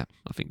is that?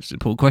 I think it's an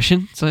important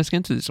question. So let's get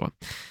into this one.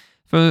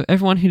 For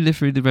everyone who lived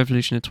through the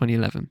revolution of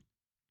 2011,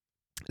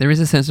 there is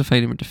a sense of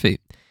failure and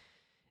defeat.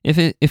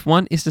 If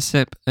one is to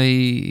step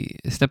a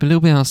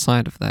little bit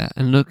outside of that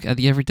and look at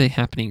the everyday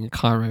happening in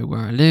Cairo where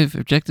I live,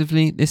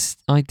 objectively, this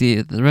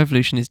idea that the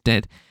revolution is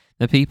dead,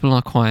 that people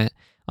are quiet,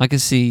 I can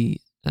see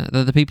that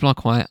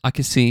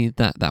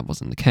that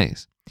wasn't the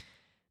case.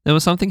 There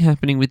was something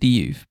happening with the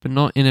youth, but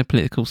not in a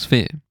political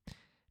sphere.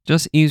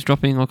 Just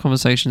eavesdropping on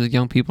conversations with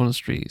young people on the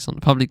streets, on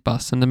the public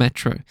bus and the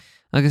metro,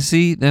 I could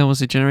see there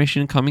was a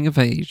generation coming of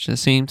age that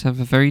seemed to have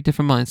a very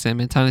different mindset and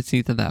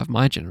mentality to that of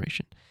my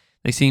generation.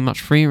 They seem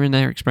much freer in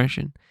their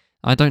expression.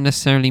 I don't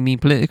necessarily mean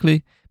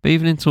politically, but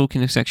even in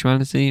talking of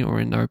sexuality or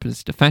in their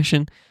openness to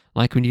fashion,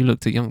 like when you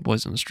looked at young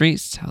boys on the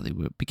streets, how they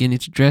were beginning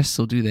to dress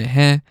or do their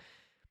hair.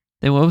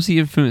 They were obviously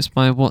influenced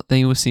by what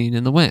they were seeing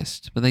in the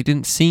West, but they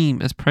didn't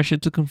seem as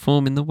pressured to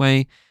conform in the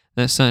way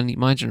that certainly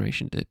my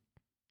generation did.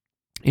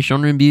 A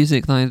genre in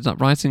music that I ended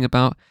up writing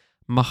about,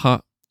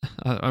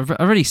 I've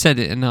already said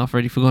it and now I've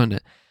already forgotten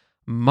it.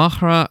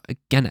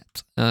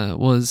 Mahraganat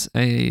was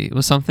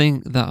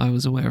something that I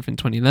was aware of in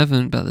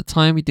 2011, but at the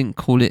time we didn't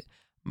call it.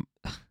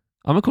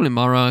 I'm gonna call it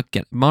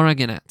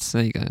Mahraganat.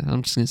 There you go.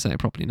 I'm just gonna say it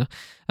properly now.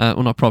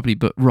 Well, not properly,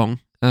 but wrong,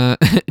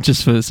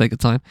 just for the sake of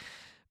time.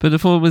 But the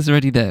thought was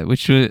already there,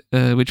 which was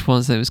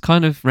that it was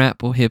kind of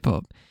rap or hip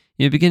hop.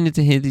 You're beginning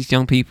to hear these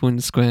young people in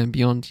the square and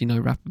beyond,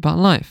 rap about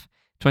life.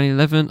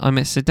 2011, I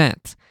met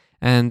Sadat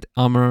and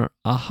Amr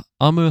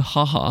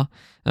Haha,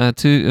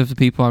 two of the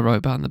people I write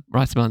about in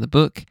the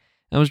book.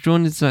 I was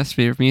drawn into that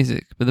sphere of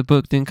music, but the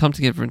book didn't come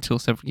together until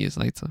several years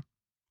later.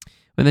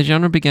 When the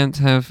genre began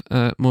to have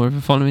more of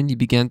a following, you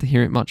began to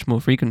hear it much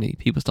more frequently.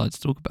 People started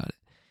to talk about it.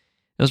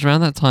 It was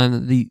around that time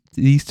that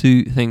these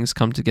two things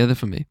came together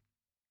for me.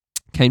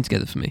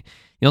 The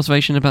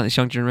observation about this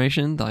young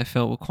generation that I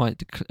felt were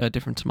quite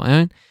different to my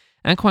own,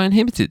 and quite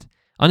uninhibited.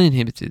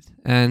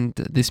 And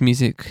this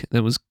music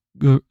that was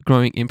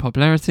growing in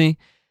popularity,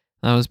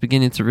 I was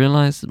beginning to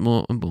realise that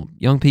more and more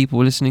young people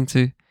were listening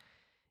to.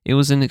 It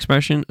was an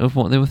expression of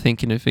what they were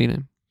thinking and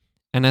feeling.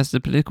 And as the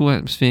political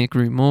atmosphere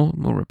grew more and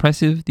more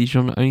repressive, the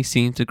genre only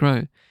seemed to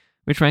grow,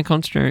 which ran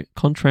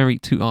contrary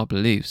to our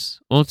beliefs,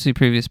 or to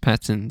previous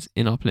patterns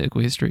in our political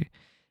history.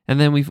 And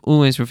then we've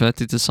always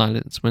reverted to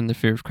silence when the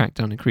fear of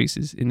crackdown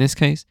increases. In this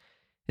case,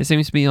 it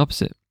seems to be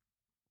opposite.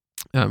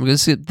 We're going to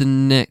skip the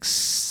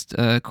next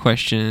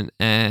question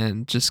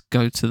and just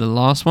go to the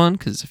last one,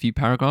 because it's a few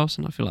paragraphs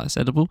and I feel like it's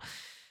edible.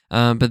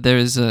 But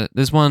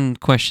there's one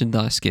question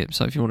that I skipped,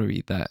 so if you want to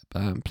read that,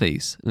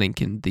 please,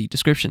 link in the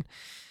description.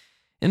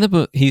 In the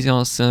book, he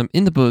asks,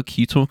 in the book,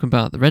 you talk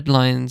about the red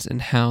lines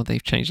and how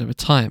they've changed over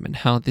time and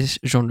how this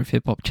genre of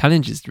hip-hop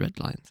challenges the red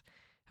lines.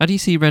 How do you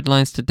see red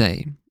lines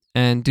today?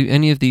 And do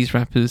any of these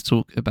rappers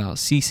talk about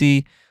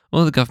CC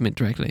or the government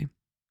directly?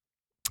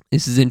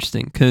 This is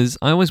interesting because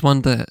I always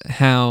wonder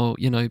how,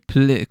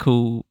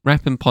 political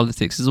rap and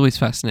politics is always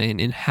fascinating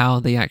in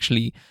how they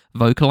actually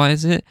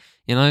vocalize it.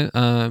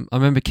 I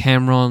remember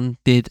Cameron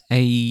did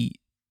a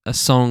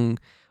song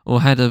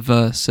or had a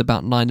verse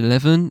about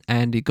 9/11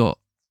 and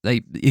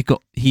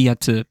he had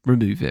to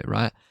remove it,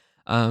 right?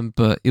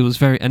 But it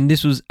was and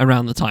this was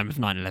around the time of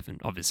 9/11,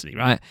 obviously,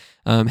 right?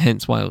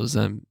 Hence why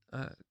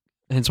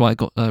it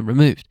got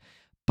removed.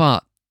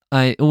 But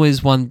I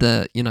always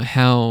wonder,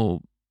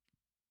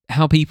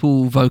 how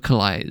people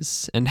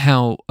vocalize and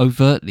how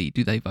overtly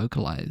do they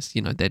vocalize,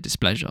 their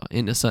displeasure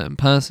in a certain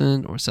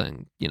person or a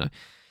certain,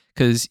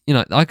 because,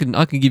 I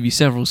can give you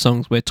several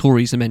songs where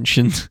Tories are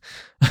mentioned.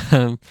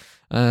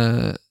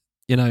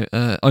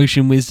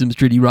 Ocean Wisdom's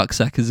Drilly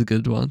Rucksack is a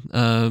good one.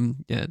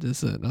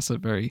 That's a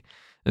very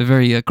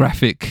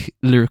graphic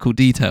lyrical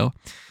detail.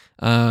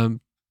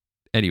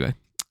 Anyway,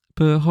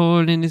 put a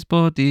hole in his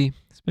body,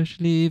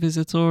 especially if it's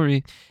a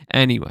Tory.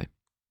 Anyway,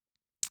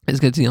 let's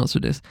get to the answer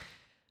to this.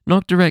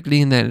 Not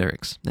directly in their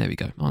lyrics. There we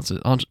go.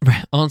 Answered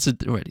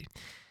already.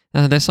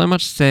 There's so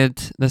much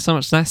that's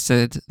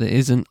said that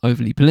isn't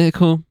overtly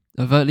political,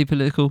 but it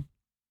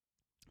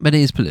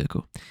is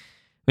political.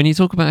 When you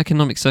talk about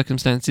economic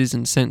circumstances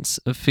and sense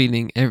of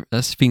feeling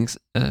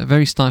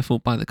very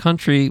stifled by the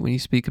country, when you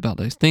speak about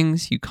those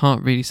things, you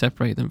can't really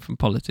separate them from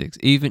politics,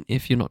 even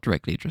if you're not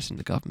directly addressing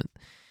the government.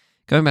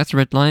 Going back to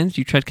red lines,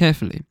 you tread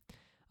carefully.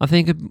 I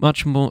think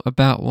much more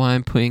about why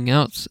I'm putting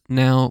out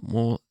now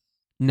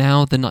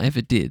than I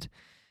ever did.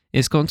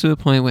 It's gotten to a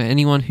point where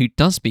anyone who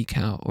does speak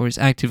out or is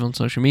active on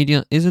social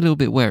media is a little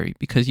bit wary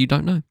because you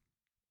don't know.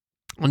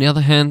 On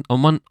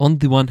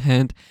the one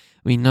hand,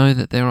 we know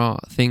that there are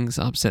things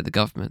that upset the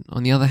government.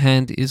 On the other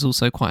hand, it is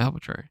also quite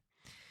arbitrary.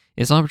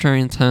 It's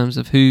arbitrary in terms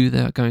of who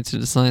they are going to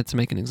decide to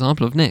make an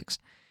example of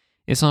next.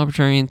 It's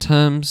arbitrary in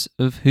terms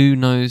of who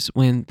knows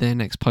when their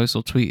next post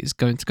or tweet is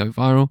going to go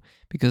viral,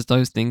 because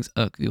those things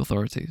irk the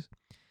authorities.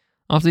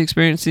 After the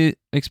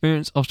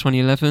experience of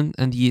 2011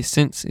 and the years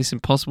since, it's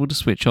impossible to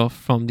switch off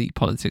from the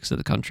politics of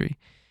the country.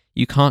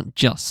 You can't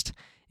just.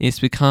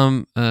 It's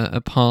become a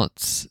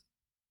part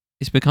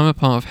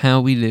of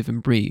how we live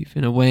and breathe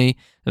in a way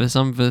that for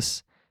some of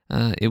us,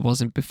 it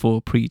wasn't before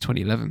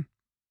pre-2011.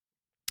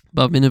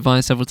 But I've been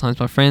advised several times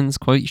by friends,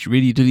 quote, you should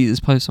really delete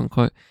this post,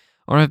 unquote.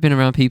 Or I've been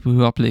around people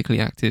who are politically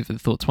active and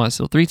thought twice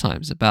or three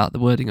times about the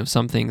wording of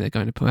something they're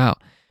going to put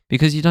out,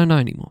 because you don't know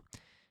anymore.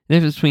 The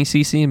difference between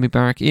CC and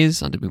Mubarak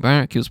is, under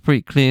Mubarak, it was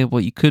pretty clear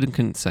what you could and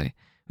couldn't say.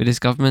 With this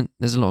government,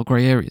 there's a lot of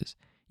grey areas.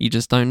 You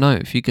just don't know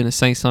if you're going to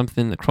say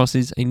something that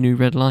crosses a new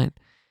red line,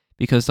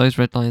 because those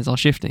red lines are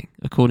shifting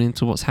according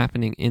to what's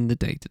happening in the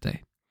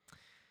day-to-day.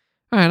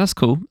 Alright, that's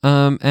cool.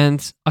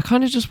 And I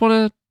kind of just want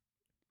to,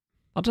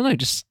 I don't know,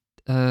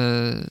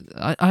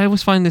 I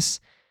always find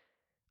this,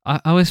 I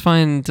always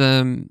find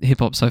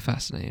hip-hop so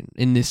fascinating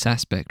in this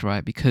aspect,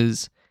 right?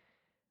 Because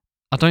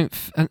I don't,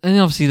 and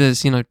obviously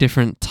there's,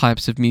 different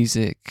types of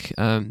music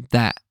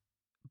that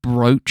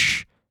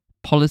broach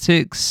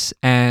politics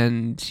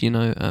and,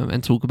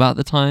 and talk about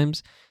the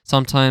times.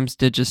 Sometimes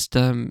they're just,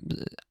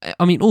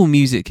 all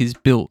music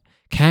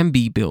can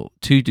be built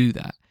to do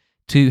that,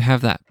 to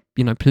have that,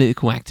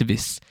 political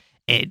activist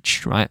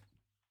edge, right?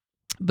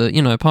 But,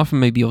 apart from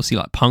maybe obviously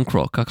like punk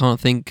rock, I can't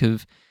really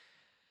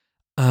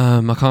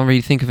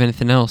think of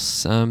anything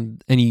else,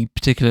 any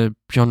particular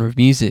genre of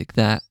music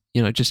that,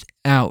 just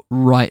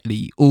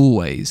outrightly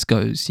always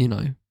goes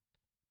against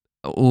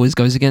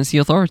the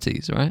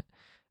authorities, right?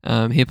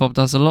 Hip hop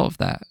does a lot of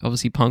that.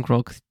 Obviously, punk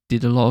rock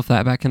did a lot of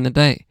that back in the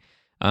day.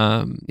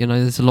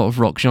 There's a lot of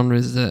rock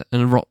genres and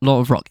a lot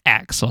of rock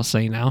acts, I'll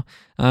say now,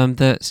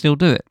 that still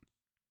do it.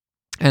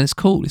 And it's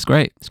cool. It's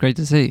great. It's great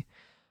to see.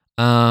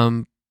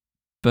 Um,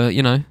 but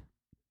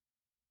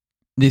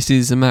this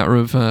is a matter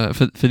of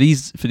for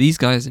these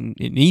guys in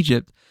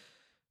Egypt.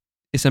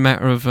 It's a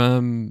matter of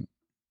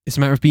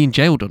being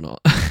jailed or not,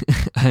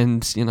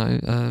 and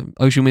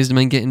Ocean Wisdom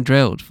ain't getting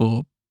drilled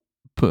for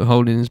put a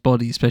hole in his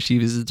body, especially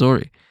if it's a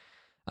Tori.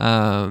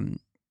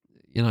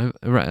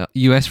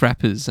 US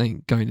rappers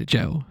ain't going to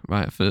jail,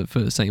 right,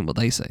 for saying what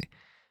they say.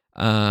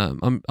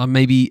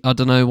 Maybe I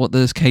don't know what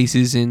the case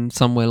is in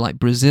somewhere like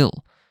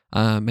Brazil.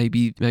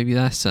 Maybe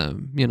that's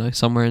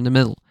somewhere in the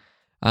middle.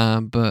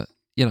 But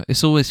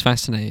it's always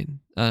fascinating.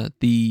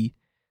 The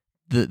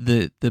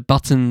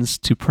buttons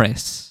to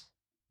press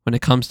when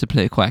it comes to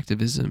political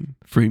activism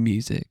through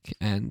music,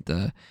 and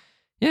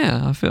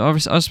I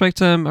respect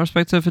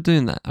her for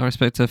doing that. I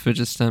respect her for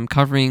just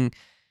covering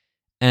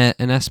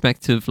an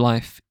aspect of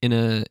life in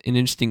an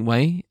interesting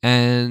way,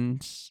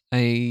 and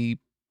a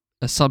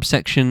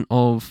subsection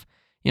of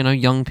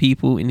young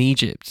people in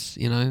Egypt.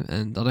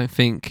 And I don't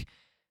think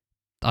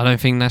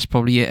that's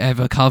probably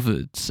ever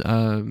covered.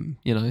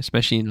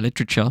 Especially in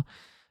literature.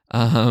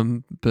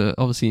 But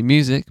obviously in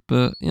music.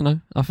 But I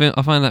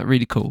find that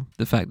really cool.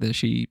 The fact that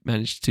she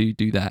managed to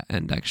do that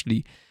and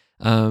actually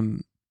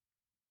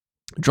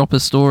drop a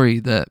story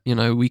that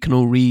we can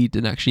all read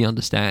and actually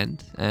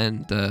understand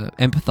and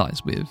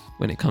empathize with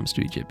when it comes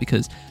to Egypt,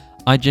 because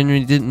I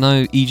genuinely didn't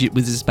know Egypt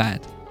was this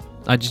bad.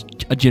 I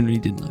genuinely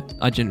didn't know.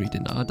 I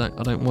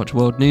don't watch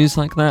world news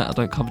like that. I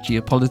don't cover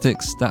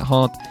geopolitics that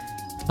hard.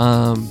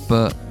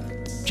 But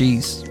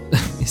geez,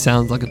 it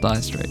sounds like a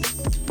dire straits.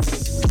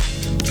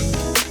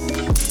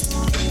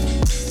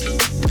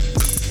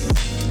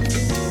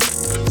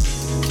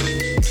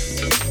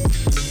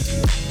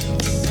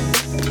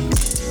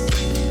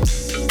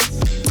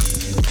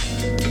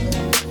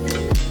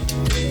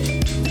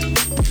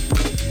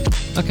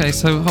 Okay,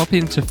 so hop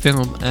into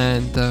film,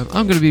 and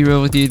I'm going to be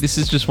real with you. This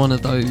is just one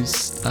of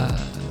those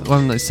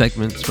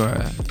segments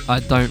where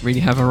I don't really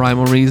have a rhyme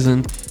or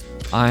reason.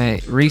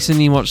 I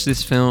recently watched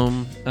this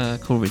film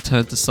called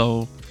Return to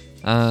Seoul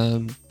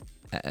a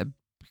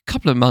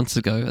couple of months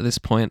ago at this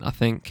point, I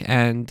think,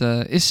 and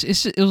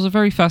it was a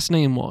very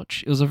fascinating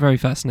watch.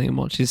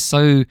 It's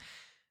so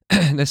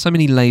there's so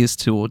many layers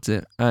towards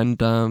it,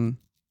 and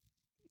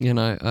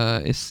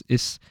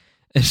it's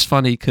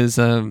funny because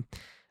the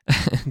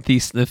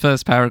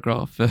first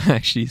paragraph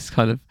actually is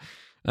kind of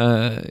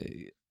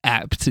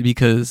apt,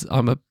 because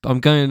I'm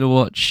going to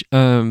watch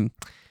the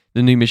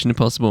new Mission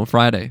Impossible on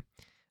Friday,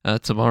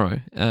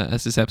 tomorrow,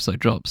 as this episode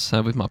drops,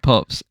 with my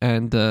pops,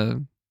 and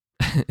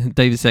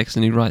David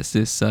Sexton, who writes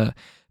this for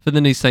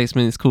the New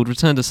Statesman, it's called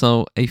Return to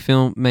Seoul, a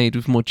film made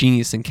with more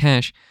genius than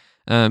cash.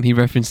 He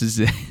references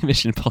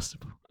Mission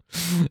Impossible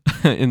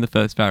in the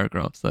first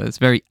paragraph, so it's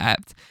very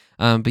apt.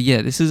 But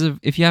yeah, this is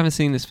if you haven't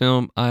seen this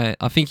film, I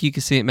think you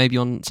can see it maybe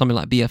on something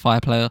like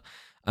BFI Player,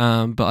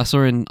 but I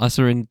saw it in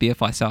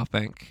BFI South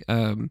Bank,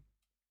 and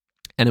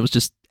it was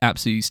just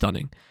absolutely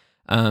stunning,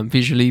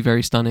 visually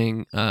very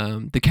stunning.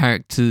 The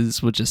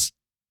characters were just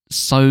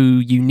so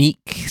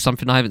unique,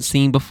 something I haven't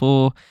seen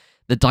before.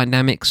 The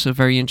dynamics are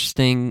very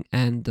interesting,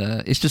 and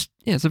it's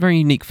a very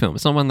unique film.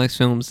 It's not one of those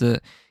films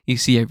that you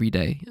see every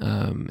day.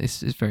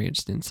 It's very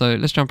interesting. So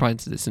let's jump right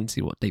into this and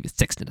see what David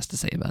Sexton has to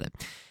say about it.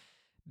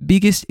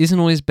 Biggest isn't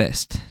always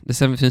best. The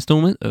 7th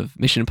installment of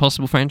Mission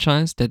Impossible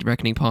franchise, Dead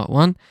Reckoning Part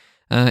 1,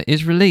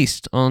 is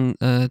released on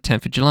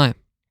 10th of July.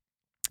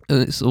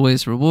 It's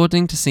always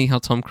rewarding to see how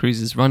Tom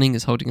Cruise's running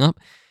is holding up,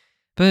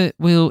 but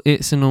will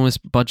its enormous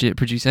budget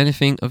produce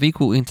anything of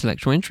equal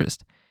intellectual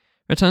interest?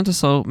 Return to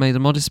Seoul made a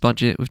modest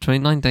budget with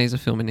 29 days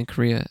of filming in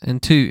Korea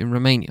and 2 in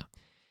Romania.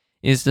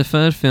 It is the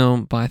third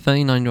film by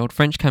 39-year-old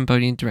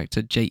French-Cambodian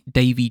director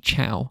Davy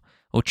Chow,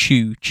 or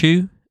Chu,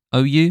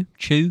 O-U,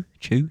 Chu.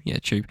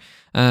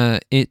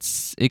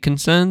 It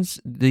concerns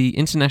the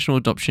international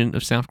adoption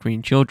of South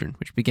Korean children,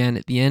 which began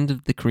at the end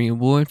of the Korean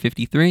War in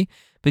 1953,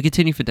 but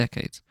continued for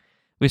decades,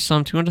 with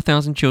some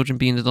 200,000 children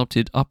being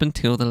adopted up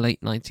until the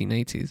late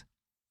 1980s.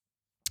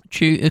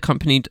 Chu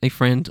accompanied a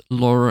friend,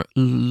 Laura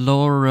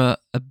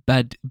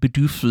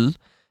Badoufle,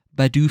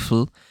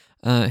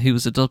 who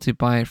was adopted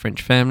by a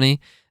French family,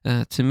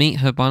 to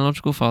meet her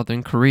biological father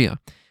in Korea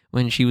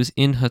when she was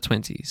in her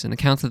 20s, and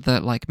accounted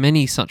that, like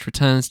many such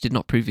returns, did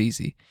not prove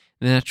easy,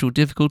 the natural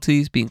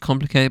difficulties being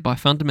complicated by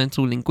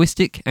fundamental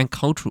linguistic and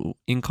cultural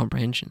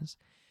incomprehensions.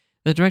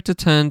 The director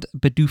turned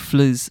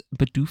Badoufle's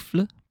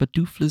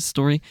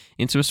story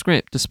into a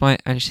script,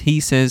 despite, as he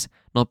says,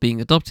 not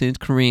being adopted,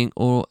 Korean,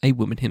 or a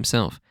woman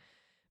himself.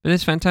 But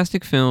this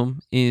fantastic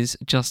film is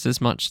just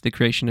as much the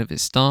creation of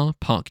its star,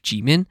 Park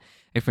Ji-min,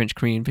 a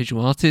French-Korean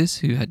visual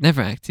artist who had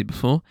never acted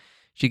before.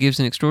 She gives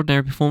an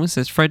extraordinary performance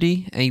as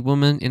Freddie, a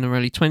woman in her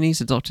early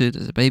 20s adopted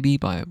as a baby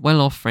by a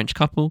well-off French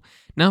couple,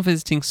 now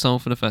visiting Seoul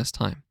for the first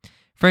time.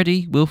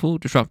 Freddie, willful,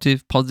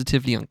 disruptive,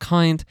 positively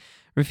unkind,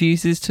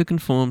 refuses to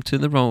conform to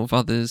the role of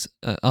others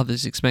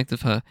expect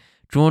of her,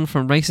 drawn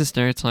from racist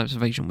stereotypes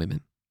of Asian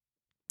women.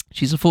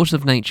 She's a force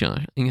of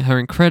nature, in her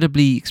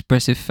incredibly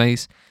expressive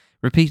face,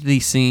 repeatedly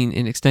seen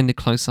in extended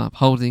close-up,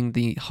 holding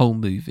the whole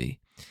movie.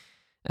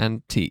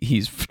 And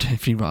he's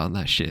definitely right on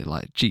that shit.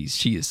 Like, geez,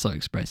 she is so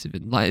expressive.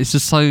 And, like, it's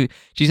just so...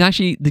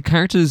 the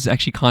character is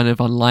actually kind of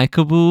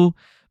unlikable,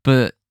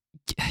 but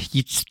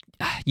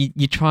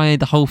you try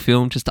the whole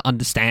film just to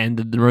understand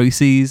the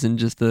neuroses and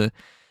just the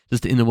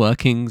inner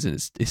workings, and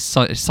it's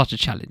such a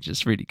challenge.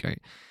 It's really great.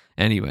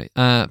 Anyway,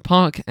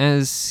 Park,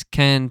 as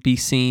can be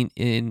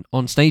seen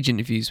on stage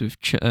interviews with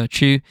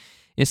Chu,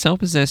 is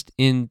self-possessed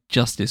in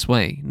just this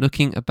way,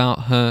 looking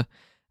about her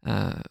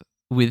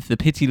with the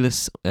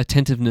pitiless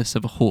attentiveness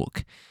of a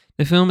hawk.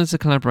 The film is a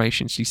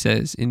collaboration, she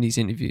says in these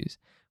interviews.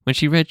 When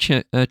she read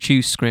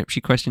Chu's script,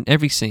 she questioned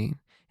every scene,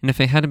 and if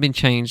it hadn't been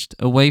changed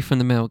away from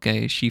the male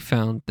gaze she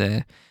found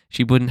there,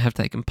 she wouldn't have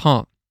taken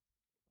part.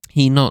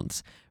 He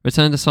nods.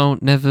 Return to Seoul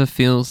never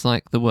feels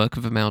like the work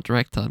of a male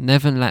director,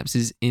 never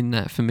lapses in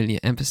that familiar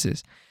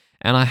emphasis.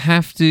 And I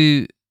have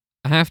to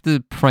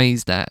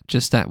praise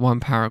that one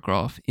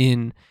paragraph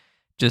in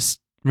just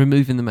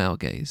removing the male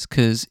gaze,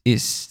 because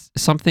it's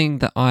something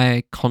that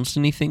I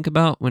constantly think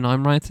about when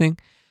I'm writing.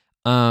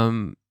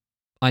 I've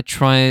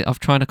tried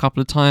a couple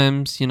of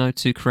times,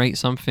 to create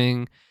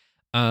something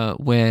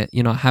where,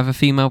 I have a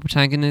female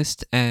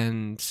protagonist,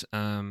 and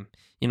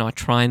I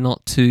try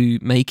not to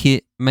make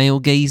it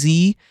male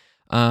gazy.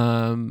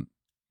 And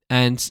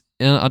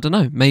I don't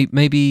know,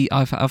 maybe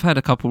I've had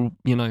a couple,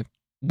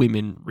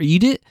 women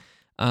read it.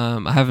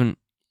 I haven't,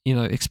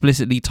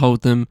 explicitly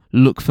told them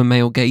look for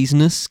male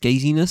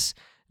gaziness,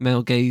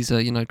 male gaze,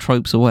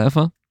 tropes or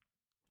whatever.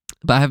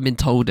 But I haven't been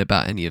told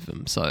about any of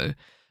them, so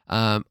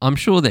I'm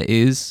sure there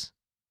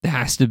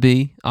has to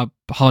be. I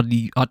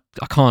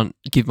can't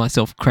give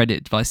myself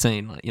credit by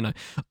saying, like,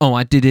 oh,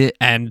 I did it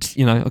and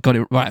I got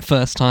it right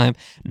first time.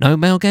 No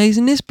male gaze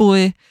in this,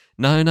 boy.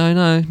 No,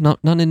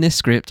 none in this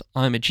script.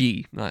 I'm a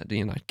G. Like,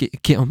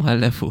 get on my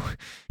level.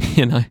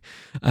 But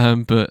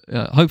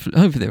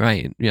hopefully there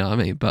ain't. You know what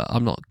I mean? But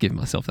I'm not giving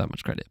myself that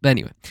much credit. But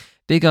anyway,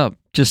 big up.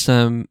 Just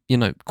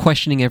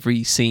questioning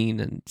every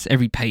scene and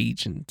every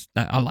page, and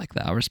I like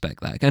that. I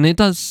respect that, and it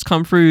does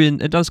come through. In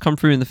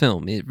the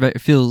film.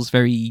 It feels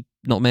very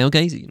not male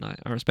gazy.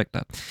 I respect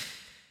that.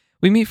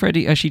 We meet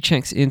Freddie as she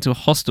checks into a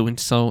hostel in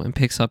Seoul and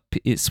picks up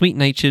its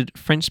sweet-natured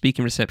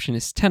French-speaking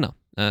receptionist Tenna,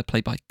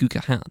 played by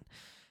Guka Han.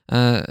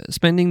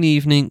 Spending the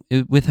evening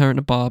with her in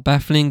a bar,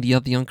 baffling the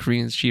other young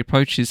Koreans she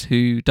approaches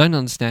who don't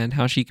understand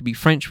how she could be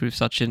French with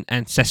such an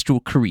ancestral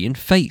Korean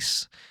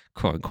face,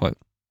 quote unquote.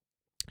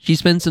 She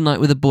spends the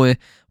night with a boy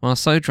while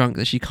so drunk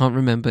that she can't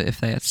remember if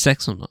they had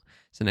sex or not.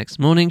 So next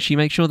morning she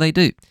makes sure they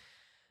do.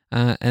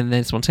 And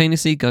then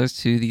spontaneously goes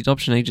to the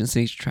adoption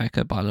agency to track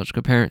her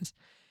biological parents.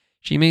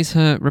 She meets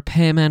her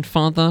repairman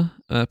father,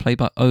 played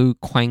by Oh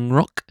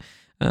Kwang-rok,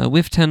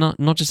 with Tenna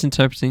not just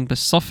interpreting but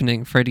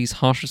softening Freddie's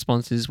harsh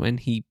responses when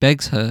he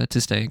begs her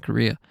to stay in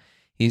Korea.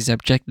 He's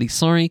abjectly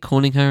sorry,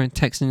 calling her and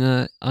texting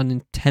her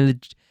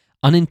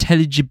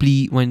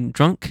unintelligibly when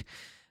drunk.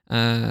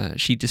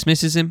 She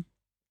dismisses him.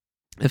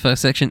 The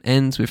first section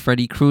ends with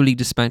Freddie cruelly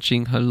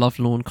dispatching her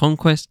lovelorn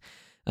conquest,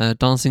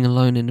 dancing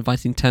alone and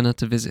inviting Tenna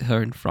to visit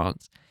her in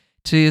France.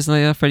 2 years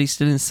later, Freddie's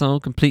still in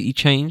Seoul, completely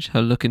changed,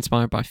 her look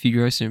inspired by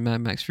Furiosa in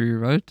Mad Max Fury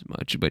Road,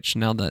 which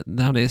now that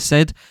it's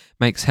said,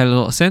 makes hell of a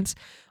lot of sense.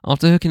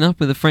 After hooking up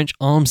with a French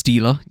arms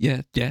dealer,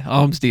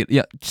 arms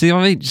dealer, see what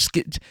I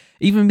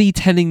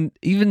mean?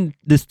 Even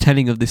this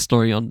telling of this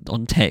story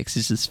on text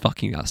is just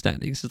fucking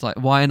outstanding. It's just like,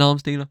 why an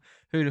arms dealer?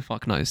 Who the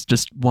fuck knows?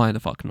 Just why the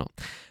fuck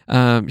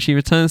not? She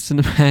returns to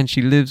the man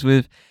she lives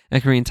with,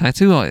 a Korean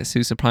tattoo artist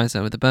who surprised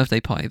her with a birthday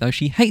party, though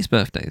she hates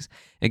birthdays.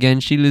 Again,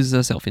 she loses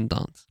herself in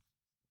dance.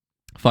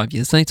 5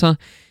 years later,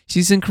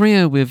 she's in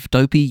Korea with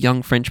dopey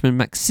young Frenchman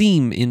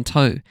Maxime in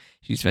tow.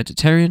 She's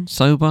vegetarian,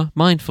 sober,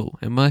 mindful,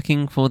 and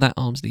working for that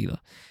arms dealer.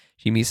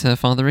 She meets her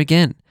father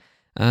again,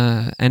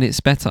 and it's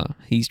better.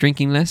 He's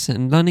drinking less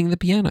and learning the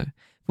piano.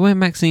 But when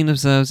Maxine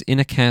observes in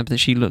a cab that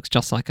she looks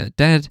just like her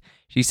dad,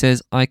 she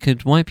says, I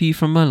could wipe you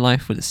from my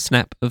life with a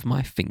snap of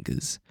my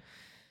fingers.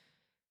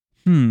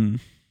 She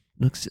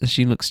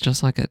looks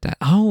just like her dad.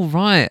 Oh,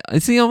 right.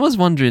 See, I was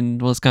wondering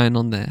what's going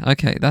on there.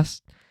 Okay,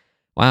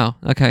 wow.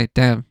 Okay,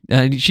 damn.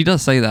 She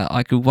does say that.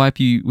 I could wipe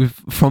you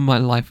from my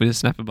life with a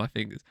snap of my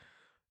fingers.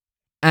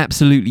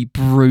 Absolutely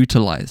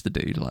brutalize the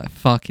dude. Like,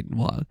 fucking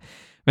wild.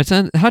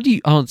 How do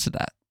you answer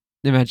that?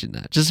 Imagine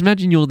that. Just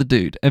imagine you're the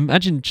dude.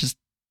 Imagine just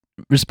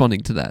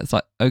responding to that. It's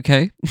like,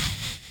 okay.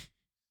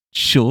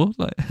 Sure.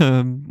 Like,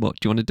 what,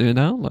 do you want to do it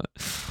now? Like,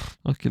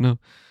 fucking hell.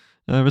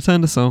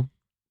 Return to Seoul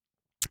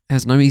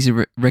has no easy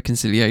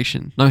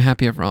reconciliation. No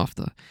happy ever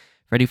after.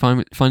 Freddie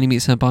finally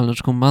meets her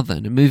biological mother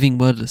in a moving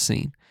wordless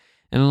scene.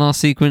 In the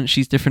last sequence,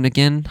 she's different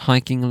again,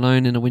 hiking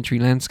alone in a wintry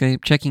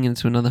landscape, checking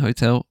into another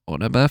hotel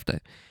on her birthday.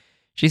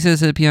 She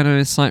says her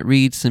piano sight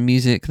reads some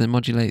music that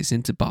modulates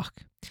into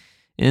Bach.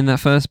 In that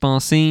first bar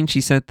scene, she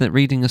said that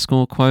reading a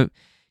score, quote,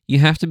 you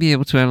have to be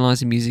able to analyse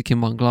the music in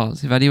one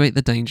glance, evaluate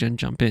the danger and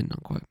jump in,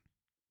 unquote.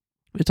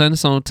 Return to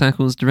Seoul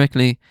tackles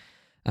directly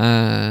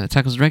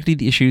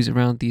the issues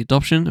around the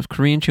adoption of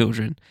Korean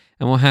children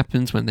and what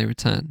happens when they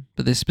return,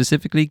 but this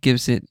specifically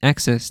gives it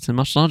access to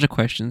much larger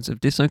questions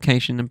of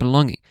dislocation and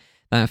belonging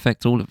that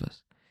affect all of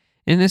us.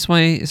 In this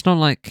way, it's not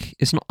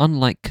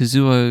unlike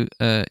Kazuo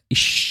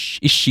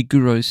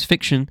Ishiguro's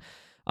fiction.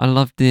 I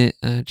loved it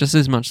just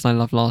as much as I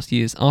loved last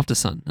year's After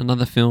Sun,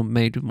 another film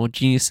made with more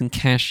genius and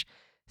cash.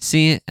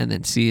 See it and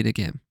then see it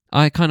again.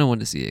 I kind of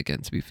want to see it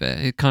again, to be fair.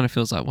 It kind of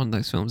feels like one of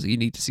those films that you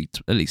need to see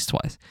at least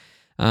twice.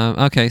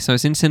 Okay, so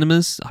it's in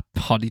cinemas. I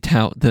hardly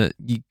doubt that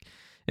you.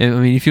 I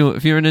mean, if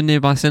you're in a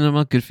nearby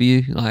cinema, good for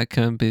you. Like,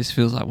 but this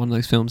feels like one of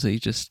those films that you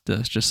just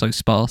just so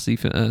sparsely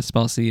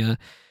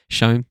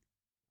shown,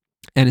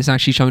 and it's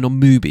actually shown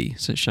on Mubi.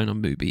 So it's shown on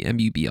Mubi,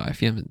 MUBI.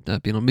 If you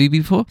haven't been on Mubi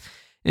before,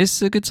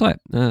 it's a good site.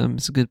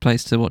 It's a good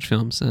place to watch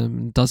films.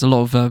 Does a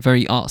lot of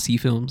very artsy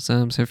films.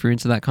 So if you're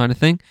into that kind of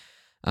thing,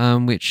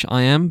 which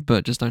I am,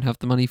 but just don't have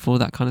the money for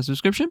that kind of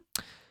subscription,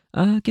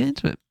 get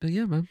into it. But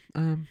yeah, man.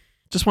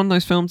 Just one of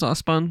those films that I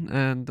spun,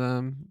 and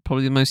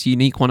probably the most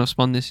unique one I've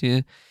spun this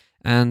year,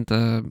 and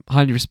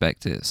highly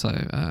respect it. So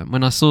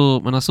when I saw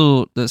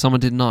that someone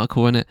did an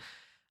article in it,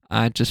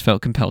 I just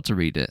felt compelled to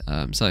read it.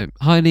 So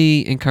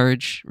highly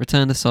encourage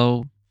Return the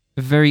Soul.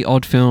 A very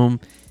odd film.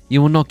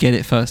 You will not get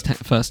it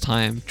first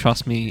time.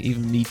 Trust me.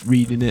 Even me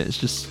reading it, it's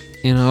just,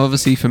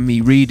 obviously for me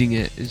reading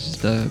it, it's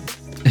just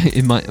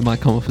it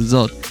might come off as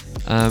odd,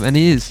 and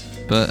it is,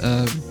 but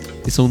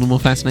it's all the more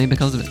fascinating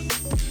because of it.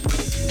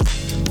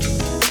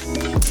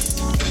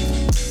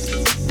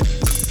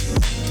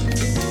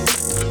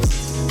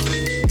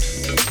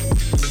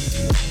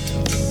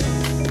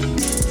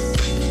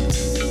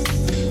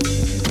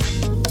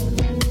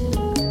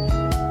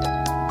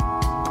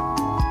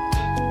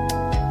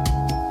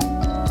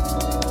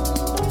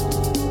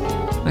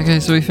 Okay,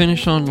 so we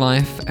finished on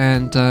Life,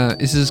 and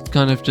this is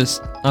kind of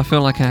just, I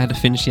feel like I had to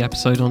finish the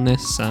episode on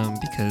this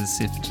because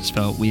it just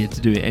felt weird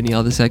to do it any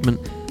other segment.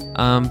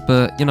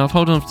 But I've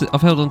held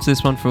on to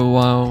this one for a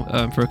while,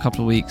 for a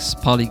couple of weeks,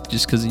 partly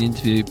just because of the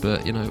interview,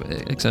 but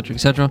etc.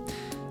 etc.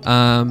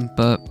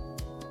 But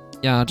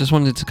yeah, I just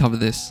wanted to cover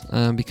this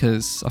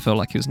because I felt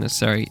like it was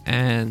necessary,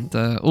 and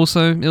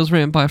also it was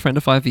written by a friend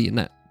of 5e, and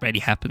that rarely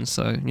happens.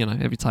 So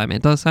every time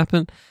it does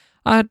happen,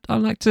 I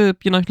like to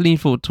lean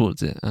forward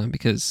towards it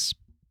because.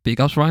 Big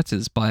ups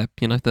writers by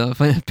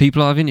the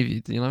people I've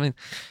interviewed. You know what I mean?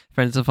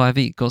 Friends of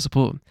 5e, gotta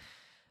support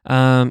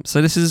them.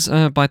 So this is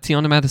by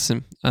Tiana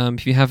Madison.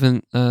 If you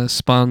haven't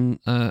spun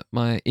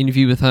my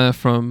interview with her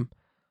from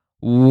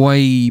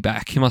way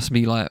back, it must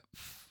be like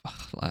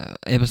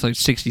episode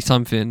 60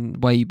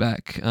 something, way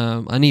back.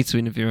 I need to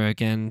interview her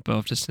again, but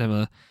I've just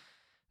never.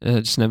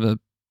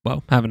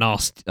 Well, haven't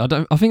asked. I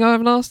think I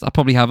haven't asked. I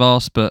probably have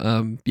asked, but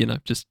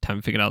just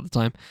haven't figured out the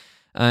time.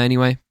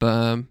 Anyway,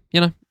 but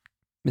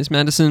Miss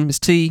Madison, Miss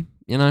T,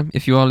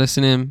 if you are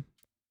listening,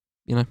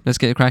 let's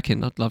get it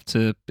cracking. I'd love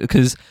to,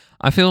 because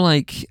I feel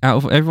like out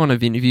of everyone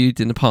I've interviewed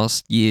in the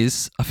past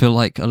years, I feel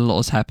like a lot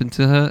has happened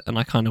to her, and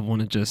I kind of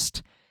want to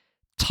just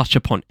touch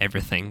upon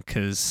everything,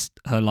 because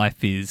her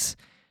life is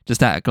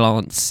just at a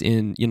glance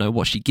in,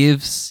 what she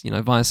gives,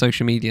 via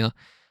social media.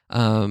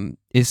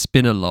 It's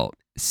been a lot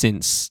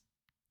since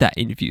that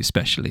interview,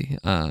 especially.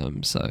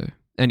 So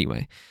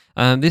anyway,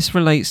 this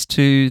relates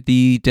to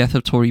the death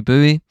of Tori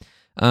Bowie.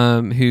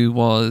 Who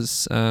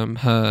was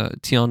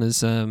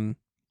Tiana's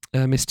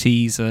Miss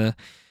T's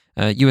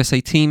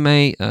USA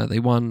teammate. They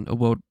won a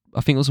world,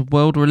 I think it was a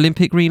world or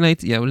Olympic relay,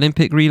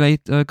 Olympic relay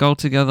gold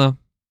together.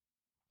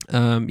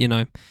 And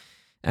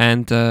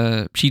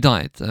she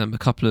died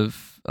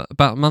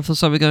about a month or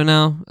so ago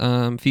now,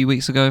 a few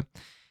weeks ago,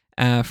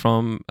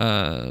 from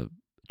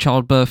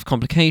childbirth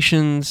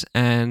complications,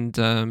 and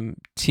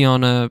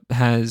Tiana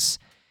has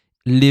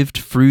lived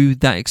through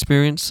that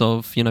experience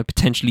of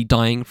potentially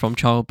dying from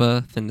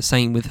childbirth, and the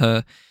same with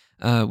her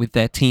with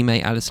their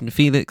teammate Alison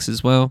Felix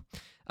as well,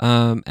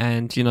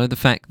 and the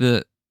fact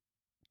that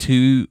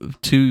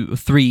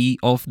three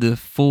of the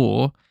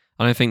four,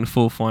 I don't think the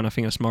fourth one, I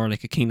think it's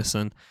Marika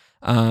Keenerson,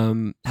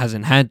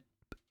 hasn't had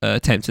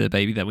attempted a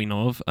baby that we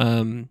know of.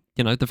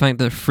 The fact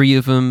that three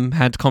of them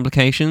had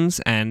complications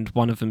and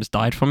one of them has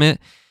died from it,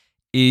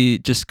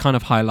 it just kind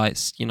of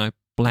highlights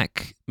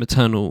black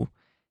maternal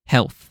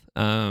health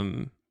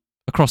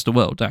across the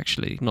world,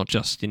 actually, not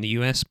just in the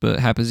US, but it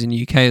happens in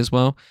the UK as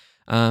well.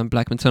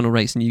 Black maternal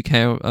rates in the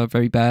UK are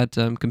very bad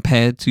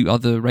compared to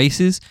other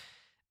races,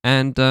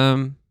 and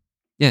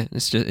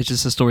it's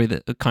just a story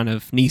that kind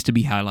of needs to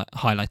be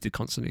highlighted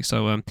constantly.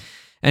 So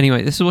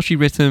anyway, this is what she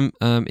written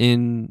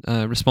in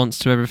response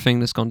to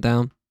everything that's gone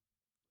down.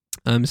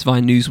 It's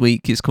via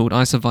Newsweek. It's called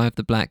 "I Survived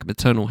the Black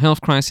Maternal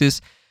Health Crisis.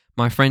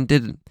 My Friend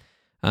Didn't."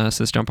 So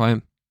let's jump right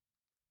in.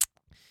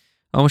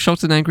 I was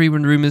shocked and angry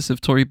when rumours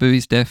of Tori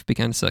Bowie's death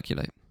began to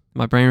circulate.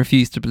 My brain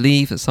refused to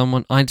believe that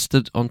someone I'd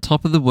stood on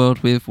top of the world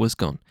with was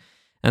gone,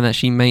 and that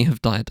she may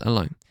have died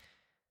alone.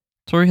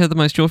 Tori had the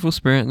most joyful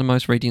spirit and the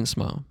most radiant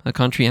smile. Her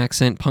country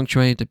accent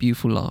punctuated a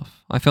beautiful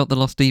laugh. I felt the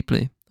loss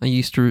deeply. I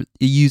used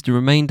the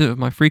remainder of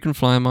my frequent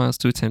flyer miles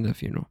to attend her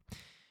funeral.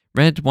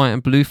 Red, white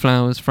and blue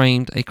flowers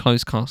framed a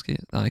closed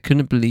casket that I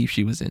couldn't believe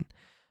she was in.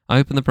 I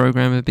opened the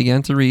program and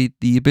began to read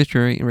the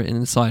obituary written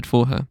inside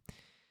for her.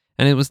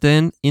 And it was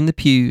then, in the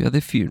pew at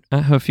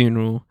her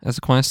funeral, as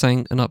the choir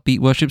sang an upbeat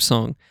worship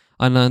song,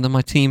 I learned that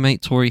my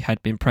teammate Tori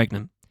had been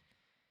pregnant.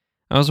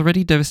 I was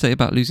already devastated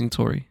about losing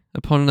Tori.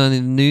 Upon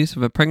learning the news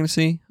of her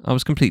pregnancy, I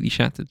was completely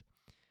shattered.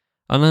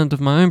 I learned of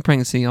my own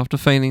pregnancy after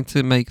failing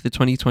to make the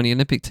 2020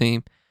 Olympic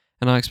team,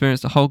 and I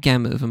experienced a whole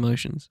gamut of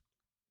emotions.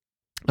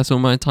 I saw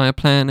my entire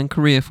plan and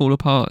career fall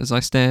apart as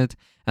I stared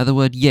at the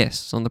word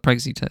yes on the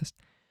pregnancy test.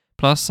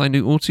 Plus, I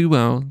knew all too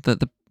well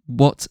that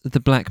what the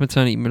black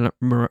maternity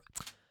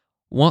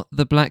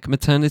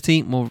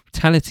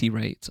mortality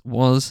rate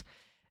was,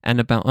 and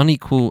about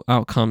unequal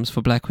outcomes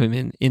for black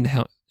women in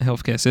the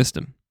healthcare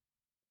system.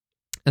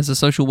 As a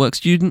social work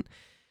student,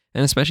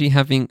 and especially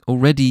having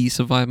already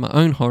survived my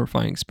own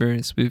horrifying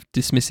experience with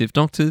dismissive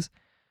doctors,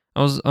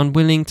 I was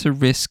unwilling to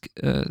risk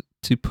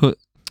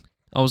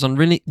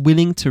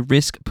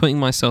putting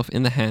myself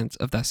in the hands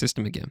of that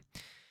system again.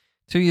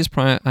 2 years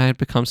prior, I had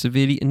become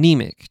severely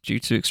anemic due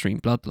to extreme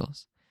blood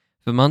loss.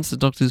 For months, the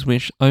doctors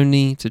wished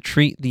only to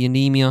treat the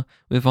anemia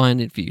with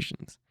iron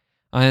infusions.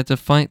 I had to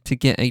fight to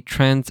get a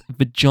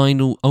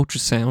transvaginal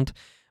ultrasound,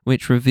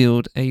 which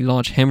revealed a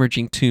large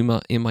hemorrhaging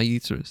tumour in my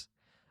uterus.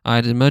 I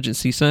had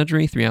emergency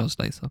surgery 3 hours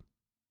later.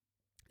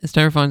 As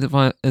terrified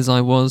as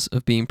I was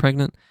of being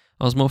pregnant,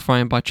 I was more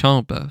frightened by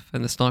childbirth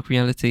and the stark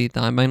reality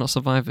that I may not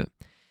survive it.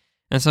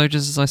 And so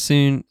just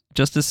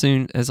as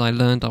soon as I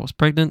learned I was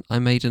pregnant, I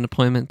made an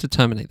appointment to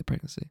terminate the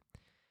pregnancy.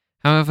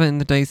 However, in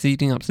the days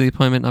leading up to the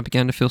appointment, I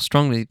began to feel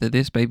strongly that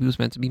this baby was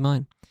meant to be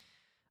mine.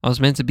 I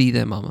was meant to be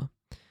their mama.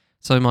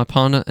 So my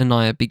partner and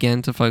I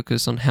began to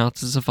focus on how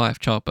to survive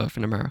childbirth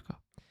in America.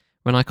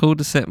 When I called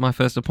to set my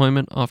first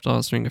appointment, after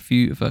answering a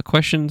few of her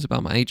questions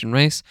about my age and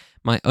race,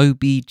 my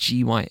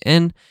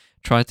OB/GYN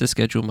tried to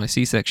schedule my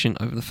C-section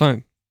over the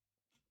phone.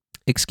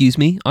 "Excuse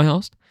me?" I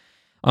asked.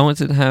 I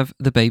wanted to have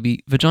the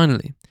baby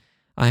vaginally.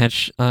 I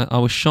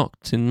was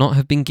shocked to not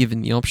have been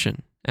given the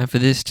option, and for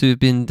this to have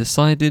been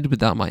decided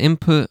without my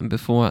input and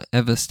before I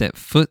ever stepped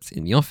foot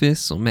in the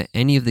office or met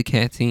any of the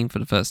care team for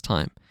the first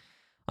time.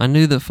 I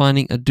knew that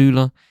finding a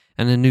doula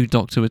and a new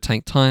doctor would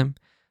take time,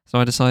 so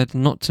I decided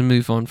not to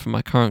move on from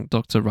my current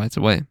doctor right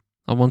away.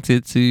 I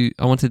wanted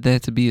there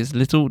to be as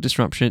little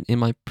disruption in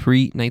my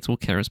prenatal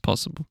care as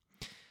possible.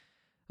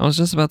 I was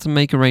just about to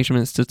make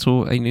arrangements to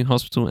tour a new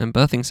hospital and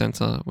birthing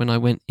center when I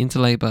went into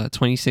labor at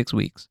 26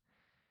 weeks.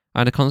 I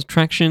had a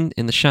contraction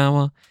in the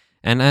shower,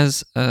 and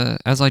as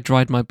I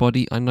dried my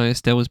body, I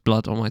noticed there was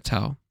blood on my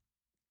towel.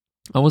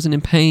 I wasn't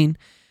in pain,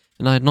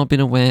 and I had not been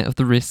aware of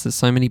the risks that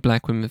so many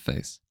black women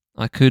face.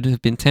 I could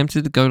have been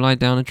tempted to go lie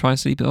down and try to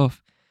sleep it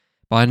off,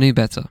 but I knew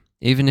better.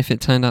 Even if it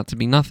turned out to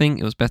be nothing,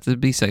 it was better to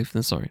be safe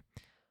than sorry.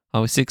 I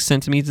was 6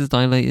 centimeters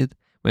dilated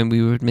when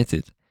we were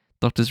admitted.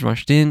 Doctors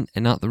rushed in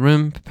and out the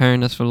room,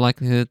 preparing us for the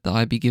likelihood that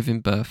I'd be giving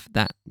birth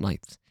that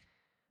night.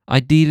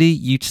 "Ideally,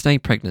 you'd stay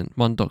pregnant,"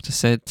 one doctor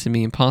said to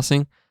me in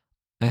passing.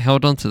 I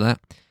held on to that.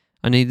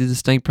 I needed to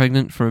stay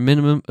pregnant for a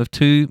minimum of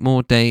 2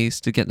 more days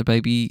to get the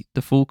baby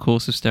the full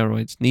course of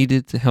steroids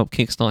needed to help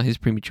kickstart his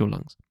premature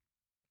lungs.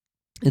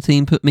 The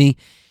team put me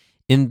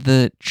in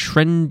the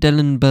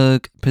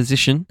Trendelenburg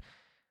position.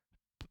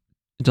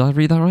 Did I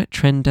read that right?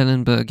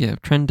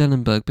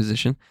 Trendelenburg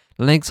position.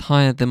 Legs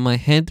higher than my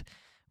head,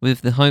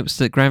 with the hopes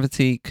that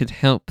gravity could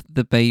help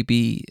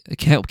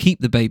keep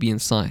the baby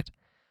inside.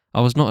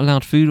 I was not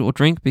allowed food or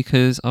drink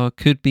because I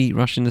could be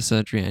rushing to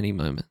surgery at any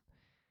moment.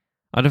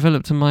 I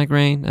developed a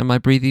migraine and my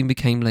breathing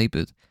became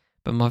laboured,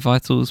 but my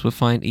vitals were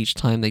fine each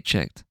time they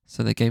checked,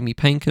 so they gave me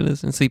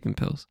painkillers and sleeping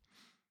pills.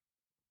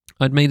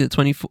 I'd made it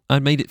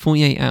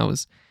 48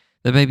 hours.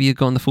 The baby had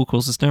gotten the full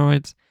course of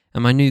steroids,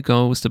 and my new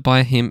goal was to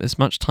buy him as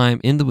much time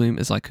in the womb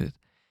as I could.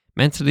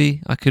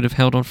 Mentally, I could have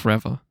held on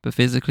forever, but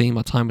physically,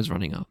 my time was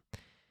running out.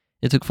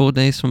 It took 4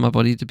 days for my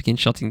body to begin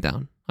shutting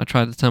down. I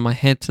tried to turn my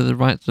head to the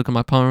right to look at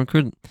my partner and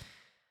couldn't.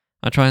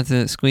 I tried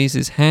to squeeze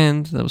his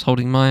hand that was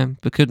holding mine,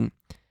 but couldn't.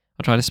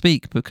 I tried to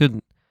speak, but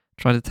couldn't.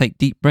 I tried to take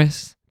deep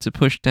breaths to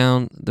push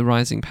down the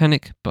rising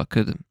panic, but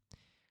couldn't.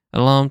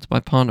 Alarmed, my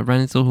partner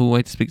ran into the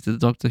hallway to speak to the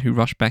doctor, who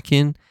rushed back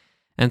in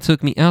and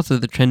took me out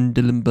of the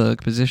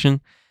Trendelenburg position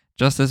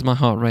just as my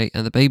heart rate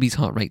and the baby's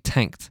heart rate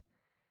tanked.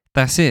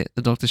 "That's it,"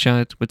 the doctor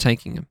shouted, "we're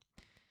taking him."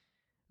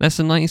 Less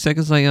than 90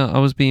 seconds later, I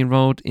was being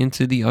rolled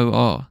into the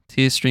OR,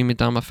 tears streaming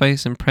down my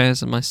face and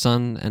prayers that my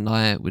son and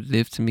I would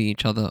live to meet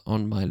each other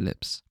on my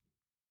lips.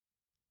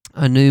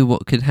 I knew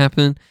what could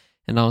happen,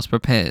 and I was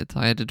prepared.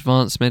 I had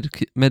advanced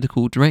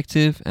medical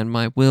directive and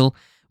my will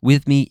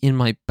with me in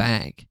my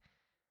bag.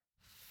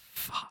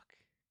 Fuck.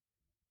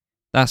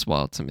 That's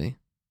wild to me.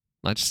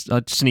 I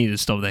just needed to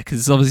stop there,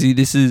 because obviously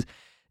this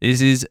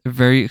is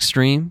very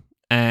extreme,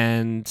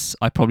 and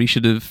I probably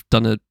should have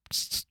done a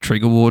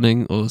trigger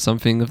warning or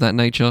something of that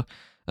nature,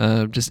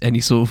 just any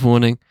sort of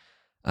warning.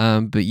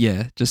 But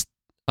yeah,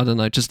 I don't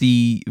know, just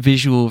the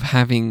visual of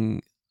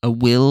having a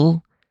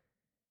will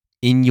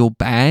in your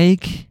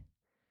bag,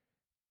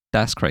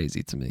 that's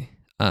crazy to me.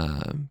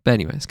 But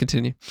anyway, let's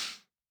continue.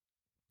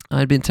 I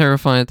had been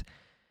terrified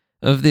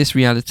of this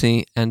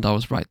reality, and I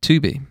was right to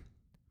be.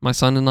 My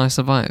son and I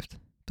survived,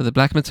 but the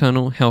black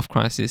maternal health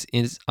crisis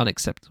is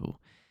unacceptable,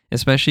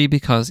 especially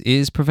because it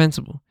is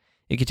preventable.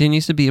 It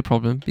continues to be a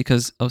problem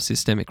because of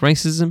systemic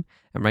racism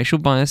and racial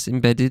bias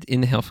embedded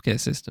in the healthcare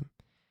system.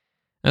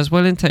 As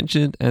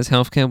well-intentioned as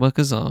healthcare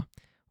workers are,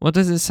 what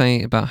does it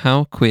say about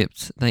how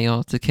equipped they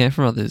are to care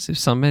for others if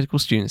some medical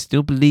students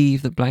still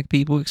believe that black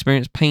people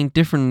experience pain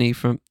differently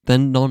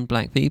than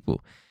non-black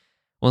people,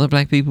 or that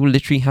black people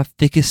literally have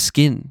thicker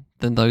skin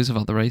than those of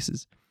other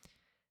races?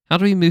 How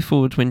do we move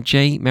forward when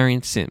J.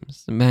 Marion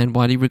Sims, the man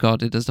widely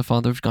regarded as the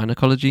father of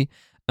gynecology,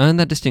 earned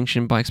that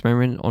distinction by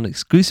experimenting on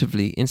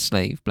exclusively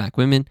enslaved black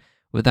women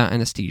without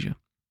anesthesia?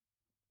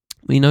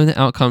 We know that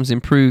outcomes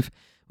improve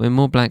when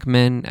more black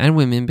men and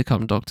women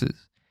become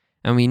doctors,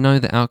 and we know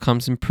that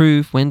outcomes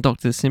improve when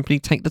doctors simply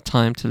take the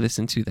time to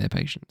listen to their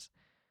patients.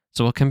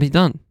 So what can be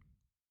done?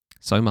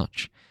 So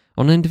much.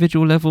 On an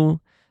individual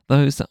level,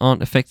 those that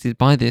aren't affected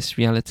by this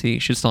reality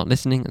should start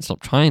listening and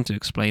stop trying to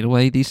explain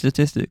away these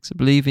statistics,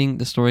 believing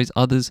the stories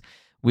others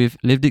with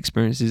lived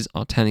experiences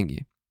are telling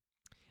you.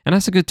 And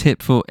that's a good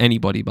tip for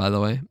anybody, by the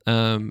way,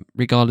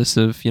 regardless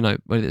of,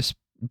 whether it's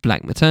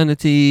black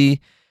maternity,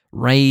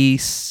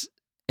 race,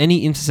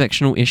 any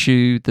intersectional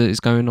issue that is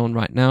going on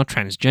right now,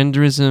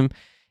 transgenderism.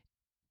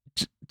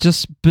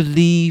 Just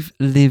believe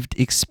lived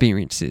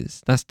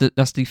experiences. That's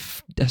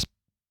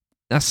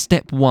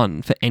step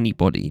one for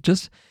anybody.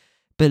 Just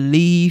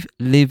believe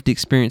lived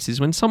experiences.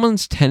 When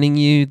someone's telling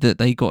you that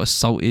they got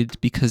assaulted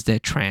because they're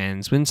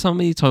trans, when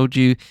somebody told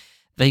you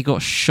they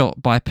got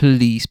shot by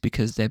police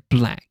because they're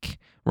black,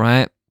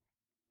 right?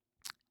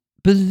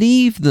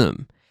 Believe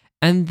them,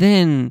 and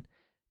then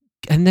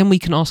we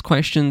can ask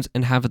questions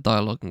and have a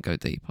dialogue and go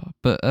deeper.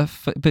 But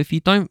if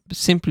you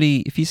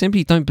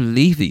simply don't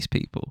believe these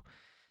people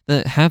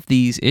that have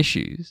these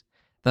issues,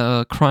 that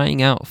are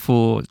crying out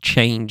for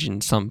change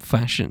in some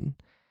fashion,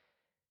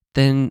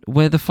 then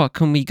where the fuck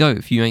can we go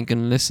if you ain't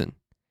gonna listen?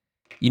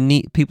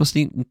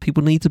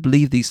 People need to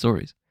believe these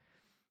stories.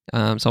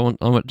 So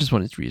I just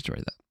wanted to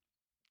reiterate that.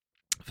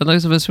 For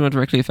those of us who are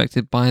directly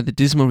affected by the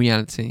dismal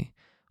reality,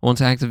 want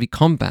to actively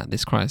combat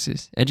this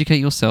crisis, educate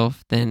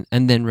yourself, and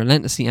then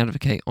relentlessly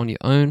advocate on your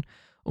own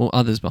or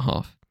others'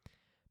 behalf.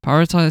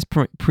 Prioritize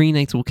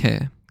prenatal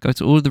care. Go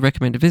to all of the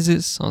recommended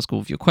visits, ask all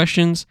of your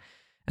questions,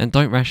 and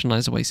don't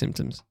rationalize away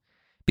symptoms.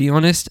 Be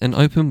honest and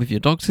open with your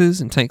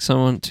doctors and take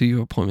someone to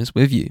your appointments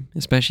with you,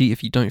 especially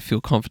if you don't feel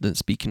confident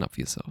speaking up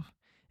for yourself.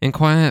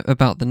 Inquire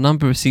about the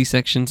number of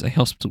C-sections a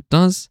hospital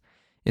does.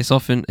 It's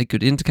often a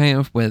good indicator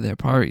of where their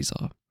priorities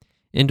are.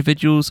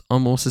 Individuals are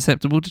more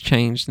susceptible to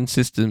change than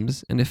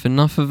systems, and if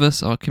enough of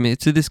us are committed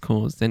to this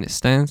cause, then it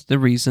stands to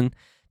reason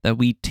that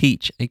we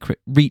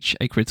reach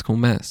a critical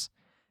mass.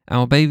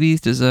 Our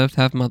babies deserve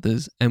to have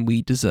mothers, and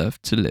we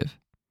deserve to live.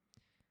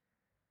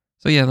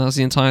 So yeah, that was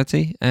the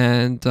entirety,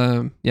 and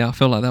I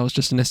feel like that was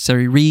just a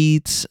necessary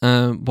read,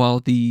 while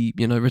the,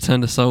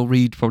 Return to Soul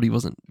read probably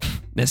wasn't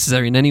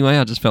necessary in any way.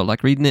 I just felt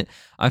like reading it.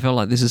 I felt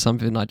like this is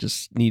something I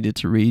just needed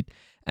to read,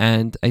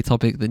 and a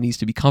topic that needs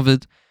to be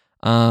covered.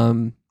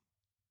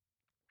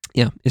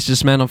 It's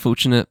just, man,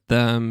 unfortunate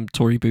that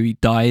Tori Bowie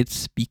died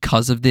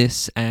because of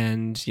this,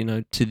 and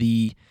to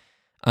the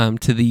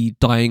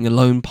dying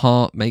alone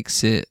part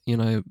makes it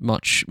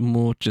much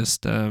more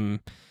just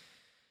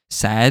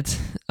sad,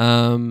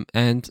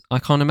 and I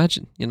can't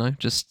imagine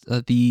just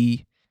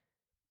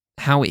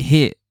how it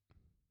hit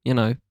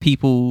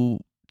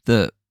people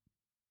that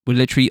were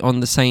literally on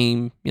the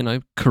same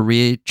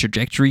career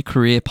trajectory,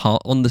 career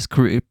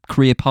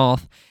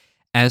path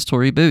as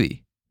Tori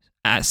Bowie,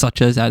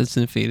 such as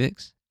Addison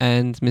Felix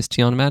and Miss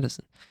Tiana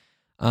Madison.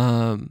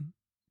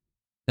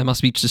 That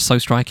must be just so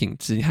striking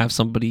to have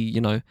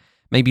somebody,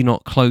 maybe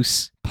not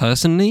close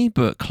personally,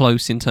 but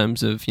close in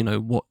terms of,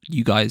 what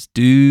you guys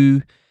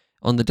do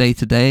on the day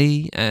to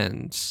day.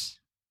 And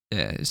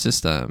yeah, it's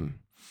just,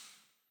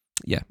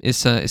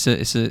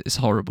 it's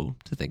horrible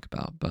to think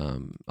about. But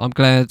I'm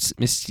glad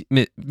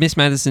Miss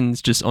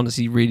Madison's just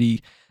honestly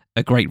really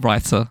a great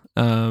writer.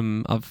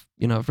 I've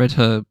read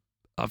her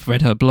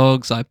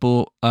blogs. I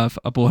bought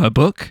her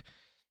book.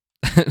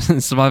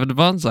 Survive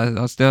Advance.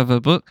 I still have her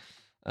book.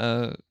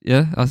 I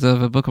still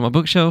have her book on my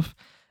bookshelf.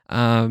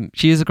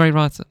 She is a great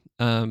writer.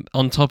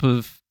 On top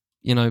of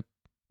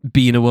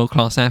being a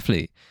world-class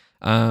athlete,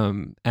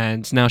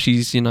 and now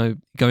she's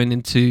going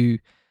into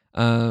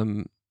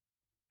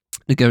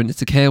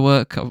care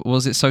work.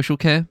 Was it social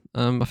care?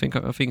 I think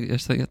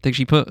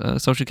she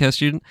put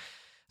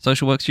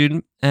social work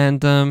student,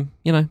 and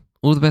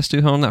all the best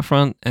to her on that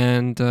front.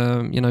 And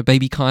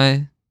baby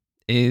Kai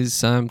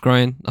is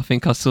growing. I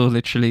think I saw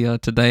literally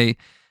today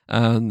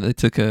they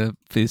took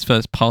his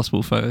first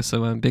passport photo,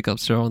 so big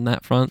ups to her on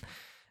that front.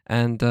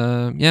 And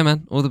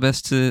man, all the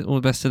best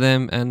to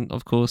them, and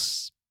of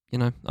course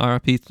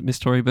R.I.P. Miss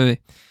Tori Bowie.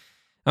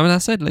 And with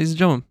that said, ladies and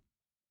gentlemen,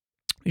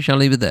 we shall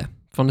leave it there.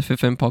 From the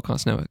 5th M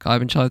Podcast Network, I've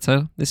been Charlie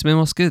Taylor. This has been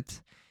What's Good.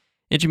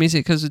 Intro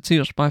music goes to Too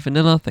Much by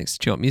Vanilla, thanks to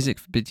Chill Out Music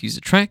for bid to use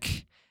the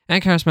track,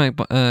 and charismatic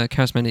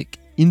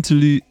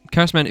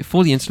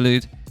for the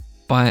interlude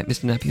by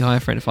Mr. Nappy High,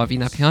 friend of 5e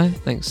Nappy High.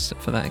 Thanks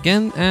for that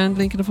again, and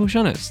link in the full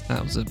show notes.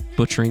 That was a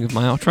butchering of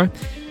my outro.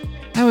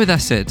 And with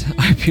that said,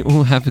 I hope you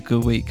all have a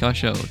good week. I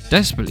shall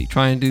desperately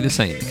try and do the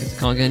same because I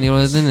can't get any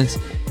other than this.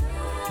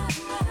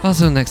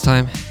 Until next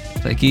time,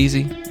 take it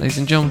easy, ladies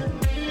and gentlemen.